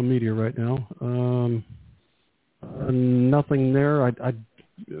social media right now. Nothing there. I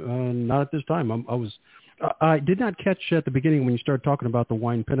not at this time. I did not catch at the beginning when you started talking about the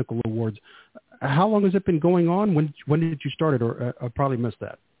Wine Pinnacle Awards. How long has it been going on? When did you start it? Or I probably missed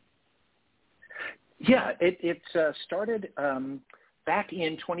that. Yeah, it started back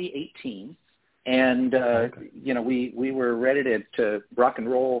in 2018. And, we were ready to rock and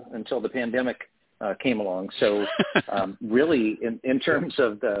roll until the pandemic came along. So really, in terms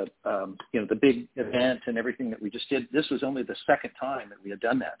of the big event and everything that we just did, this was only the second time that we had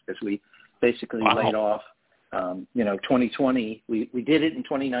done that because we basically laid off, 2020. We did it in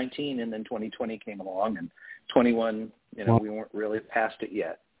 2019, and then 2020 came along, and 21, we weren't really past it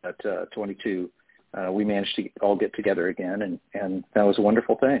yet. But 22, we managed to all get together again, and that was a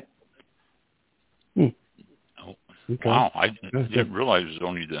wonderful thing. Oh, okay. Wow, I didn't realize it was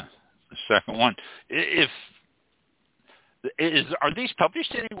only the second one. Are these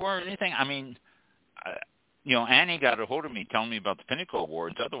published anywhere or anything? I mean, Annie got a hold of me telling me about the Pinnacle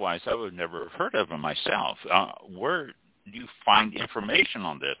Awards. Otherwise, I would have never heard of them myself. Where do you find information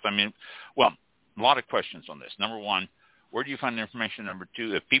on this? I mean, well, a lot of questions on this. Number one, where do you find the information? Number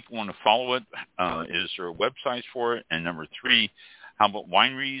two, if people want to follow it, is there websites for it? And number three, how about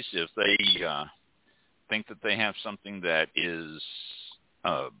wineries? If they think that they have something that is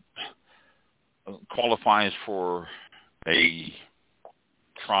qualifies for a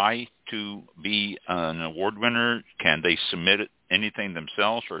try to be an award winner, can they submit anything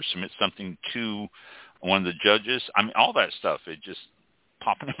themselves or submit something to one of the judges? I mean, all that stuff, it just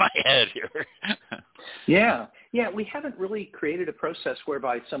popping in my head here. Yeah, we haven't really created a process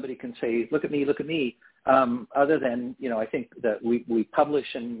whereby somebody can say, look at me, other than, I think that we publish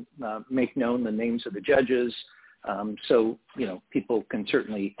and make known the names of the judges. So, people can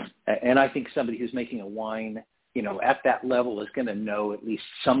certainly, and I think somebody who's making a wine, at that level is going to know at least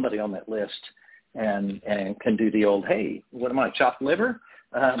somebody on that list and can do the old, hey, what am I, chopped liver?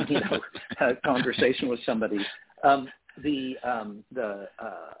 Conversation with somebody. The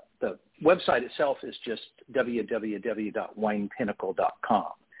website itself is just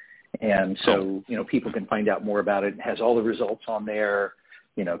www.winepinnacle.com. And so, people can find out more about it. It has all the results on there,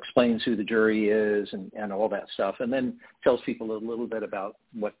 explains who the jury is and all that stuff. And then tells people a little bit about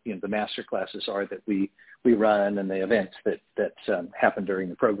what, the master classes are that we run and the events that happen during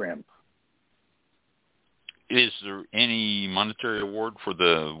the program. Is there any monetary award for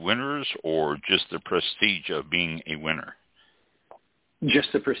the winners or just the prestige of being a winner?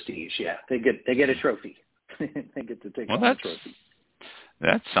 Just the prestige, yeah. They get a trophy. They get to take home a trophy.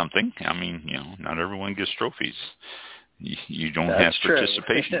 That's something. I mean, not everyone gets trophies. You don't have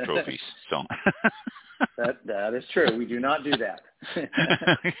participation trophies. So that is true. We do not do that.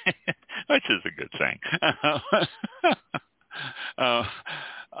 Which is a good thing.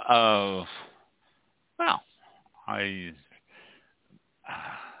 Well, I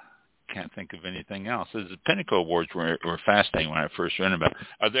can't think of anything else. The Pinnacle Awards were fascinating when I first read about it.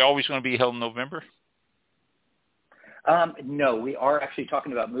 Are they always going to be held in November? No, we are actually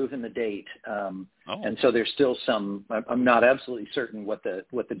talking about moving the date, and so there's still some. I'm not absolutely certain what the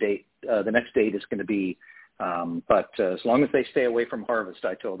date, the next date is going to be, but as long as they stay away from harvest,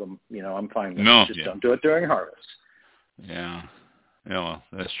 I told them, I'm fine with it. Just don't do it during harvest. Yeah,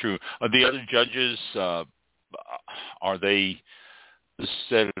 that's true. The other judges, are they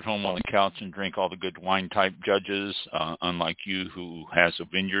sit at home on the couch and drink all the good wine type judges, unlike you who has a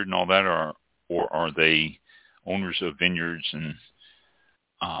vineyard and all that, or are they owners of vineyards and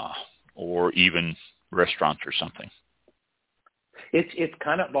or even restaurants or something? It's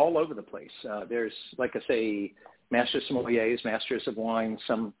kind of all over the place. There's, like I say, master sommeliers, masters of wine,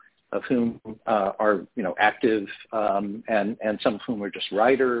 some of whom are active, and some of whom are just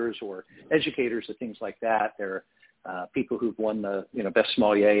writers or educators or things like that. There are people who've won the best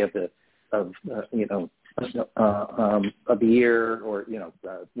sommelier of the year, or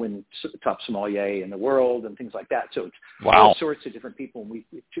win top sommelier in the world and things like that. So it's all sorts of different people. And we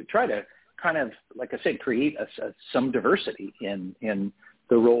try to kind of, like I said, create some diversity in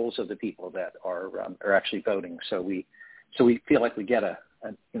the roles of the people that are actually voting. So we feel like we get a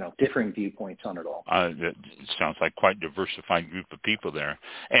differing viewpoints on it all. It sounds like quite a diversified group of people there,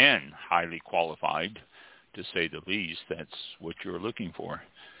 and highly qualified, to say the least. That's what you're looking for.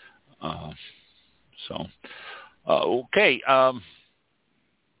 Okay.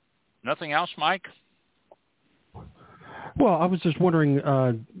 Nothing else, Mike? Well, I was just wondering,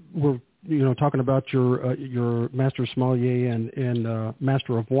 we're talking about your Master Sommelier and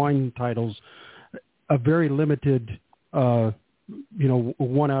Master of Wine titles, a very limited, 1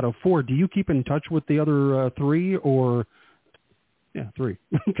 out of 4. Do you keep in touch with the other 3 or? Yeah, 3.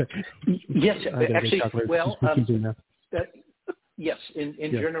 Okay. Yes, actually, well, yes, in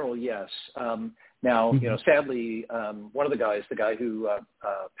general, yes. Now, sadly, one of the guys, the guy who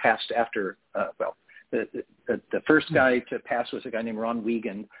passed after, the first guy to pass was a guy named Ron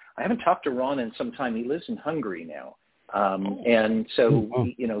Wiegand. I haven't talked to Ron in some time. He lives in Hungary now, and so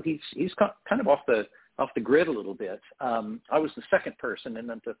he's kind of off the grid a little bit. I was the second person, and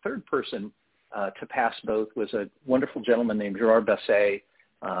then the third person to pass both was a wonderful gentleman named Gerard Basset,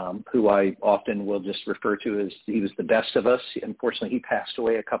 who I often will just refer to as he was the best of us. Unfortunately, he passed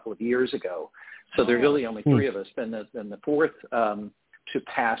away a couple of years ago. So there are really only 3 of us. Then the fourth to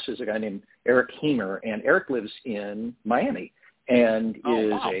pass is a guy named Eric Heemer, and Eric lives in Miami and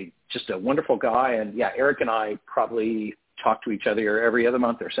is just a wonderful guy. And yeah, Eric and I probably talk to each other every other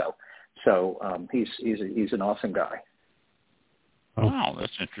month or so. So he's an awesome guy. Wow,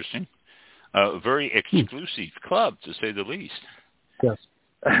 that's interesting. A very exclusive club, to say the least. Yes.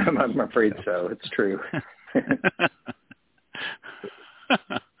 I'm afraid so. It's true.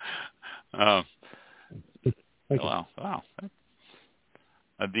 Wow.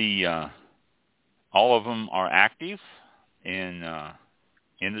 All of them are active in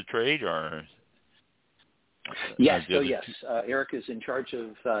the trade, or? Yes. So yes, Eric is in charge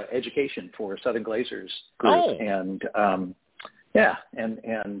of education for Southern Glazers Group, and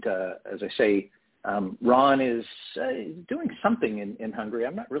and as I say, Ron is doing something in Hungary.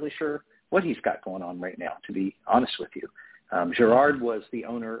 I'm not really sure what he's got going on right now, to be honest with you. Gerard was the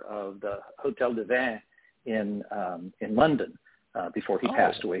owner of the Hotel de Vin in London before he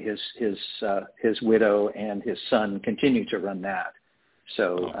passed away. His widow and his son continue to run that,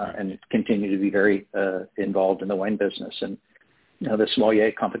 and continue to be very involved in the wine business and the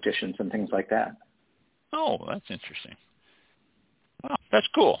sommelier competitions and things like that. Oh, that's interesting. Wow, that's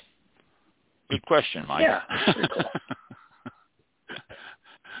cool. Good question, Mike. Yeah, that's pretty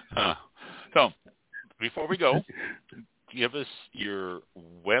cool. So, before we go, give us your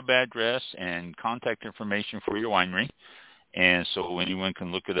web address and contact information for your winery, and so anyone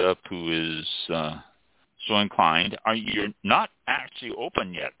can look it up who is so inclined, you're not actually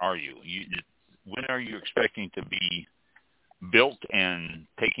open yet, are you? When are you expecting to be built and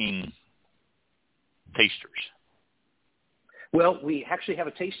taking tasters? Well, we actually have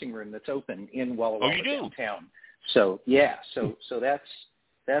a tasting room that's open in Walla Walla downtown. So that's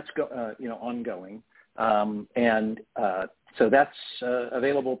ongoing, so that's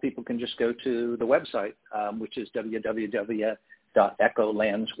available. People can just go to the website, which is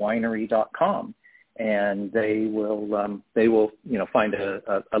www.echolandswinery.com, and they will find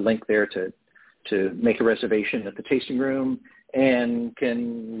a link there to make a reservation at the tasting room, and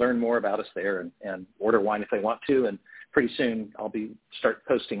can learn more about us there and order wine if they want to. And pretty soon I'll start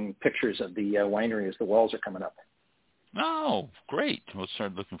posting pictures of the winery as the walls are coming up. Oh, great. We'll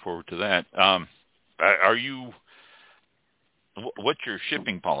start looking forward to that. What's your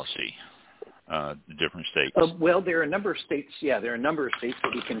shipping policy, the different states? Well, there are a number of states. Yeah, there are a number of states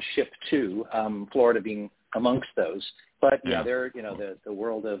that we can ship to, Florida being amongst those. But the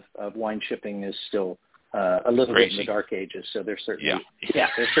world of wine shipping is still a little bit in the dark ages. So there's certainly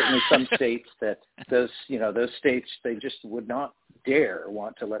there's certainly some states that those states, they just would not dare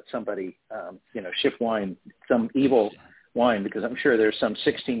want to let somebody ship wine, some evil wine, because I'm sure there's some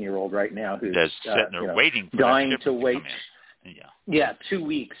 16-year-old right now who's sitting there waiting for dying to wait. 2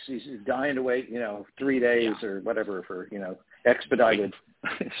 weeks. He's dying to wait 3 days or whatever for expedited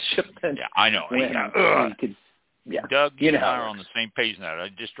shipment. Yeah, I know. Doug, you and I are on the same page now.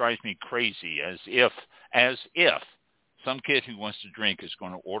 It just drives me crazy, as if some kid who wants to drink is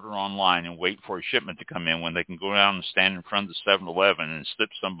going to order online and wait for a shipment to come in when they can go down and stand in front of the 7-Eleven and slip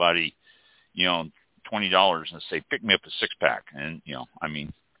somebody, $20 and say, pick me up a 6-pack. And,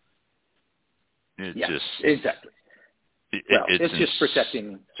 it's just... Exactly. It's just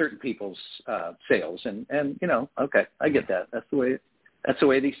protecting certain people's sales. And okay, I get that. That's the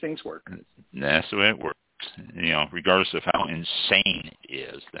way these things work. That's the way it works. Regardless of how insane it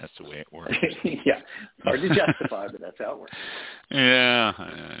is, that's the way it works. Yeah, hard to justify, but that's how it works. Yeah,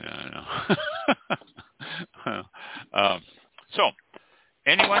 I know. So,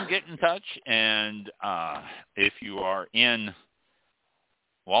 anyone get in touch, and if you are in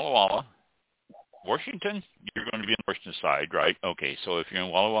Walla Walla, Washington, you're going to be on the Washington side, right? Okay, so if you're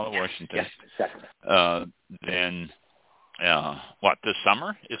in Walla Walla, Washington, yes, exactly. Then this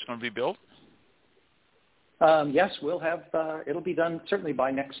summer it's going to be built? Yes, we'll have. It'll be done certainly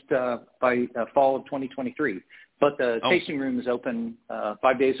by fall of 2023. But the tasting room is open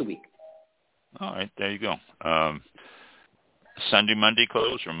 5 days a week. All right, there you go. Sunday, Monday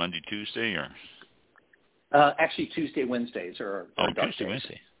closed, or Monday, Tuesday, or? Actually, Tuesday, Wednesdays are Tuesday,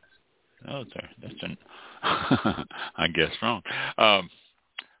 Wednesday. Oh, that's I guess wrong.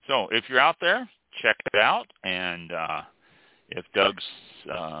 So if you're out there, check it out, and if Doug's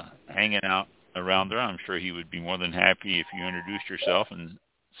hanging out around there, I'm sure he would be more than happy if you introduced yourself and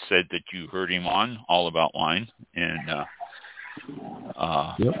said that you heard him on All About Wine. And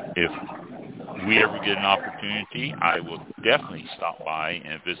if we ever get an opportunity, I will definitely stop by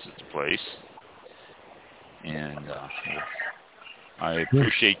and visit the place. And I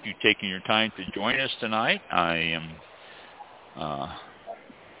appreciate you taking your time to join us tonight. I am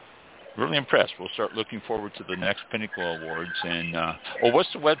really impressed. We'll start looking forward to the next Pinnacle Awards. And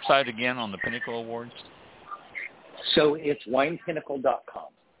what's the website again on the Pinnacle Awards? So it's winepinnacle.com.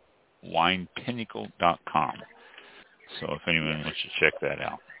 Winepinnacle.com. So if anyone wants to check that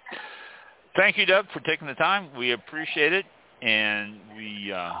out. Thank you, Doug, for taking the time. We appreciate it, and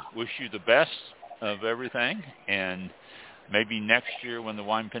we wish you the best of everything. And maybe next year when the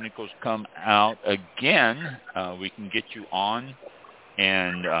Wine Pinnacles come out again, we can get you on,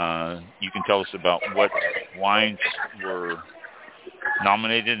 and you can tell us about what wines were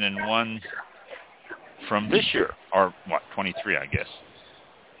nominated and won from this year, or 23, I guess.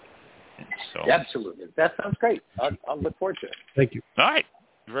 So, absolutely. That sounds great. I'll look forward to it. Thank you. All right.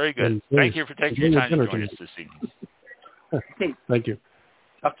 Very good. Thank you for taking your time to join us this evening. Thank you.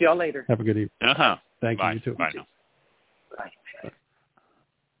 Talk to y'all later. Have a good evening. Thank Bye. you. You too. Bye now. Bye.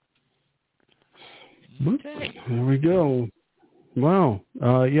 Okay. There we go. Wow.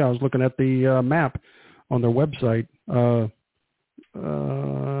 I was looking at the map on their website.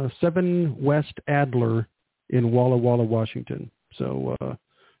 7 West Adler in Walla Walla, Washington. So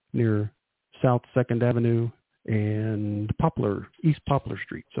near South 2nd Avenue and East Poplar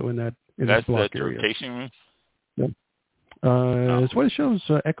Street. So in that block area. That's the tasting room? Yep. That's what it shows.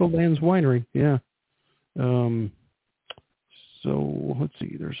 Echo Lands Winery. Yeah. So let's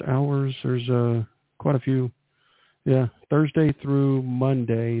see. There's hours. There's quite a few. Yeah. Thursday through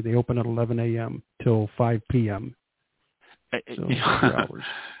Monday, they open at 11 a.m. till 5 p.m. So 3 hours.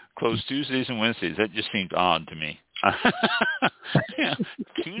 Closed Tuesdays and Wednesdays. That just seemed odd to me. Yeah,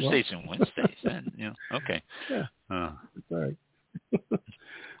 Tuesdays and Wednesdays. Then, okay. Yeah. All right.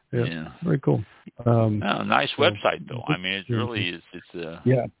 Yeah. Very cool. Nice website, though. I mean, it really is. It's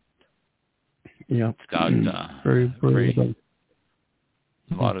yeah. It's got very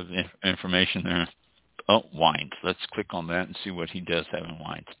a lot of information there. Oh, wines. Let's click on that and see what he does have in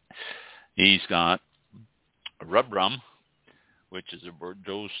wines. He's got a rub rum, which is a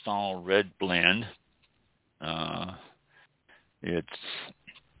Bordeaux style red blend. It's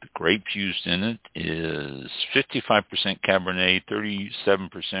the grapes used in it is 55% Cabernet,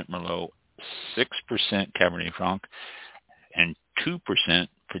 37% Merlot, 6% Cabernet Franc, and 2%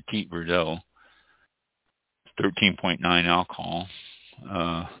 Petit Verdot. 13.9 alcohol.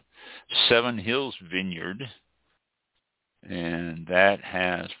 Seven Hills Vineyard, and that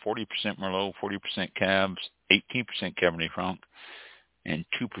has 40% Merlot, 40% Cabs, 18% Cabernet Franc, and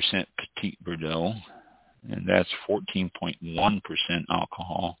 2% Petit Verdot, and that's 14.1%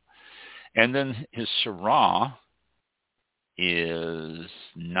 alcohol. And then his Syrah is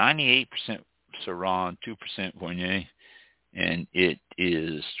 98% Syrah and 2% Viognier, and it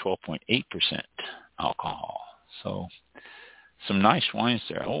is 12.8% alcohol. So some nice wines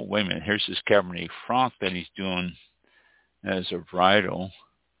there. Oh, wait a minute. Here's his Cabernet Franc that he's doing as a varietal.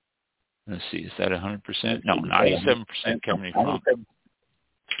 Let's see. Is that 100%? No, 97% Cabernet Franc,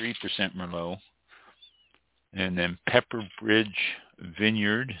 3% Merlot. And then Pepper Bridge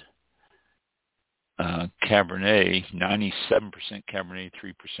Vineyard Cabernet, 97% Cabernet,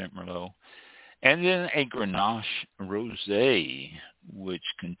 3% Merlot. And then a Grenache Rosé, which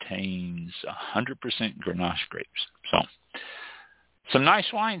contains 100% Grenache grapes. So some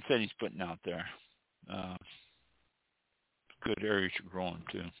nice wines that he's putting out there. Good areas to grow them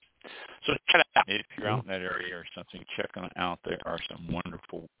too. So check it out. If you're out in that area or something, check them out. There are some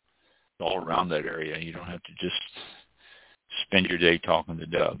wonderful all around that area. You don't have to just spend your day talking to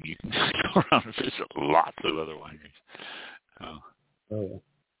Doug. You can go around and visit lots of other wineries. Oh,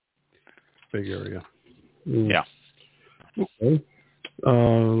 big area. Yeah. Okay.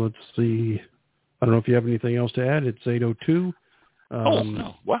 Let's see. I don't know if you have anything else to add. It's 8:02.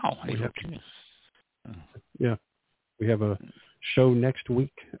 No. Wow. 8:02. Yeah. We have a show next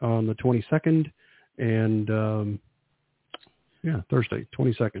week on the 22nd and Thursday,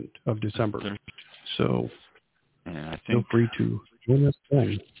 22nd of December. So I think feel free to join us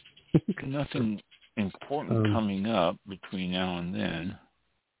then. Nothing important coming up between now and then.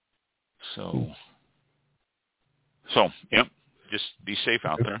 So yep, just be safe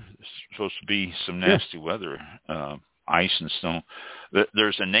out there. It's supposed to be some nasty weather, ice and snow.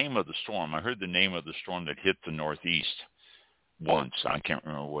 There's a name of the storm. I heard the name of the storm that hit the Northeast once. I can't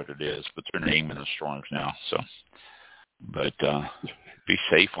remember what it is, but they're naming the storms now. So, but be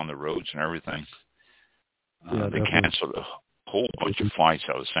safe on the roads and everything. They canceled a whole bunch of flights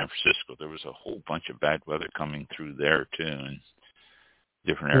out of San Francisco. There was a whole bunch of bad weather coming through there too in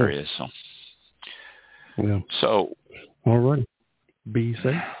different areas. So all right. Be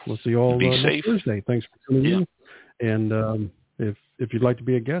safe. We'll see you all next Thursday. Thanks for tuning in. And if you'd like to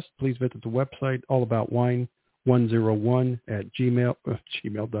be a guest, please visit the website allaboutvine101 at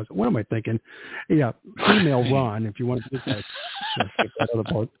gmail.com. What am I thinking? Yeah, email Ron if you want to do that. Skip that other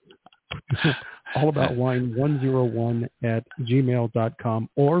part. allaboutvine101 at gmail.com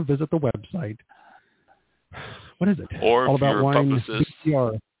or visit the website. What is it? Or All if you're a publicist.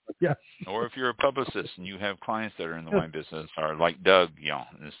 BTR. Yeah. Or if you're a publicist and you have clients that are in the wine business or like Doug,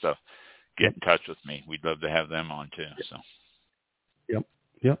 and stuff, get in touch with me. We'd love to have them on too. So.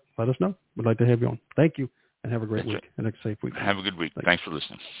 Yep. Let us know. We'd like to have you on. Thank you, and have a great week and a safe week. Have a good week. Thanks for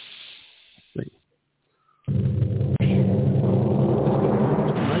listening.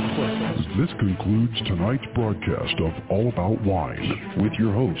 This concludes tonight's broadcast of All About Wine with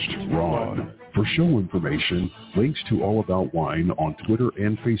your host, Ron. For show information, links to All About Wine on Twitter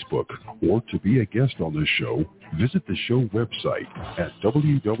and Facebook, or to be a guest on this show, visit the show website at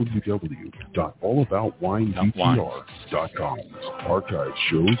www.allaboutwinebtr.com. Archived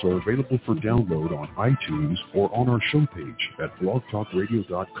shows are available for download on iTunes or on our show page at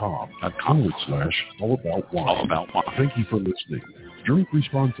blogtalkradio.com/allaboutwine. Thank you for listening. Drink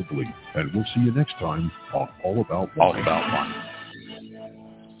responsibly, and we'll see you next time on All About Wine. All About Wine.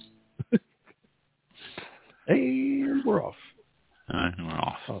 And we're off. We're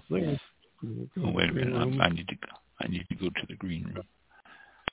off. There. Oh, wait a minute. I need to go to the green room.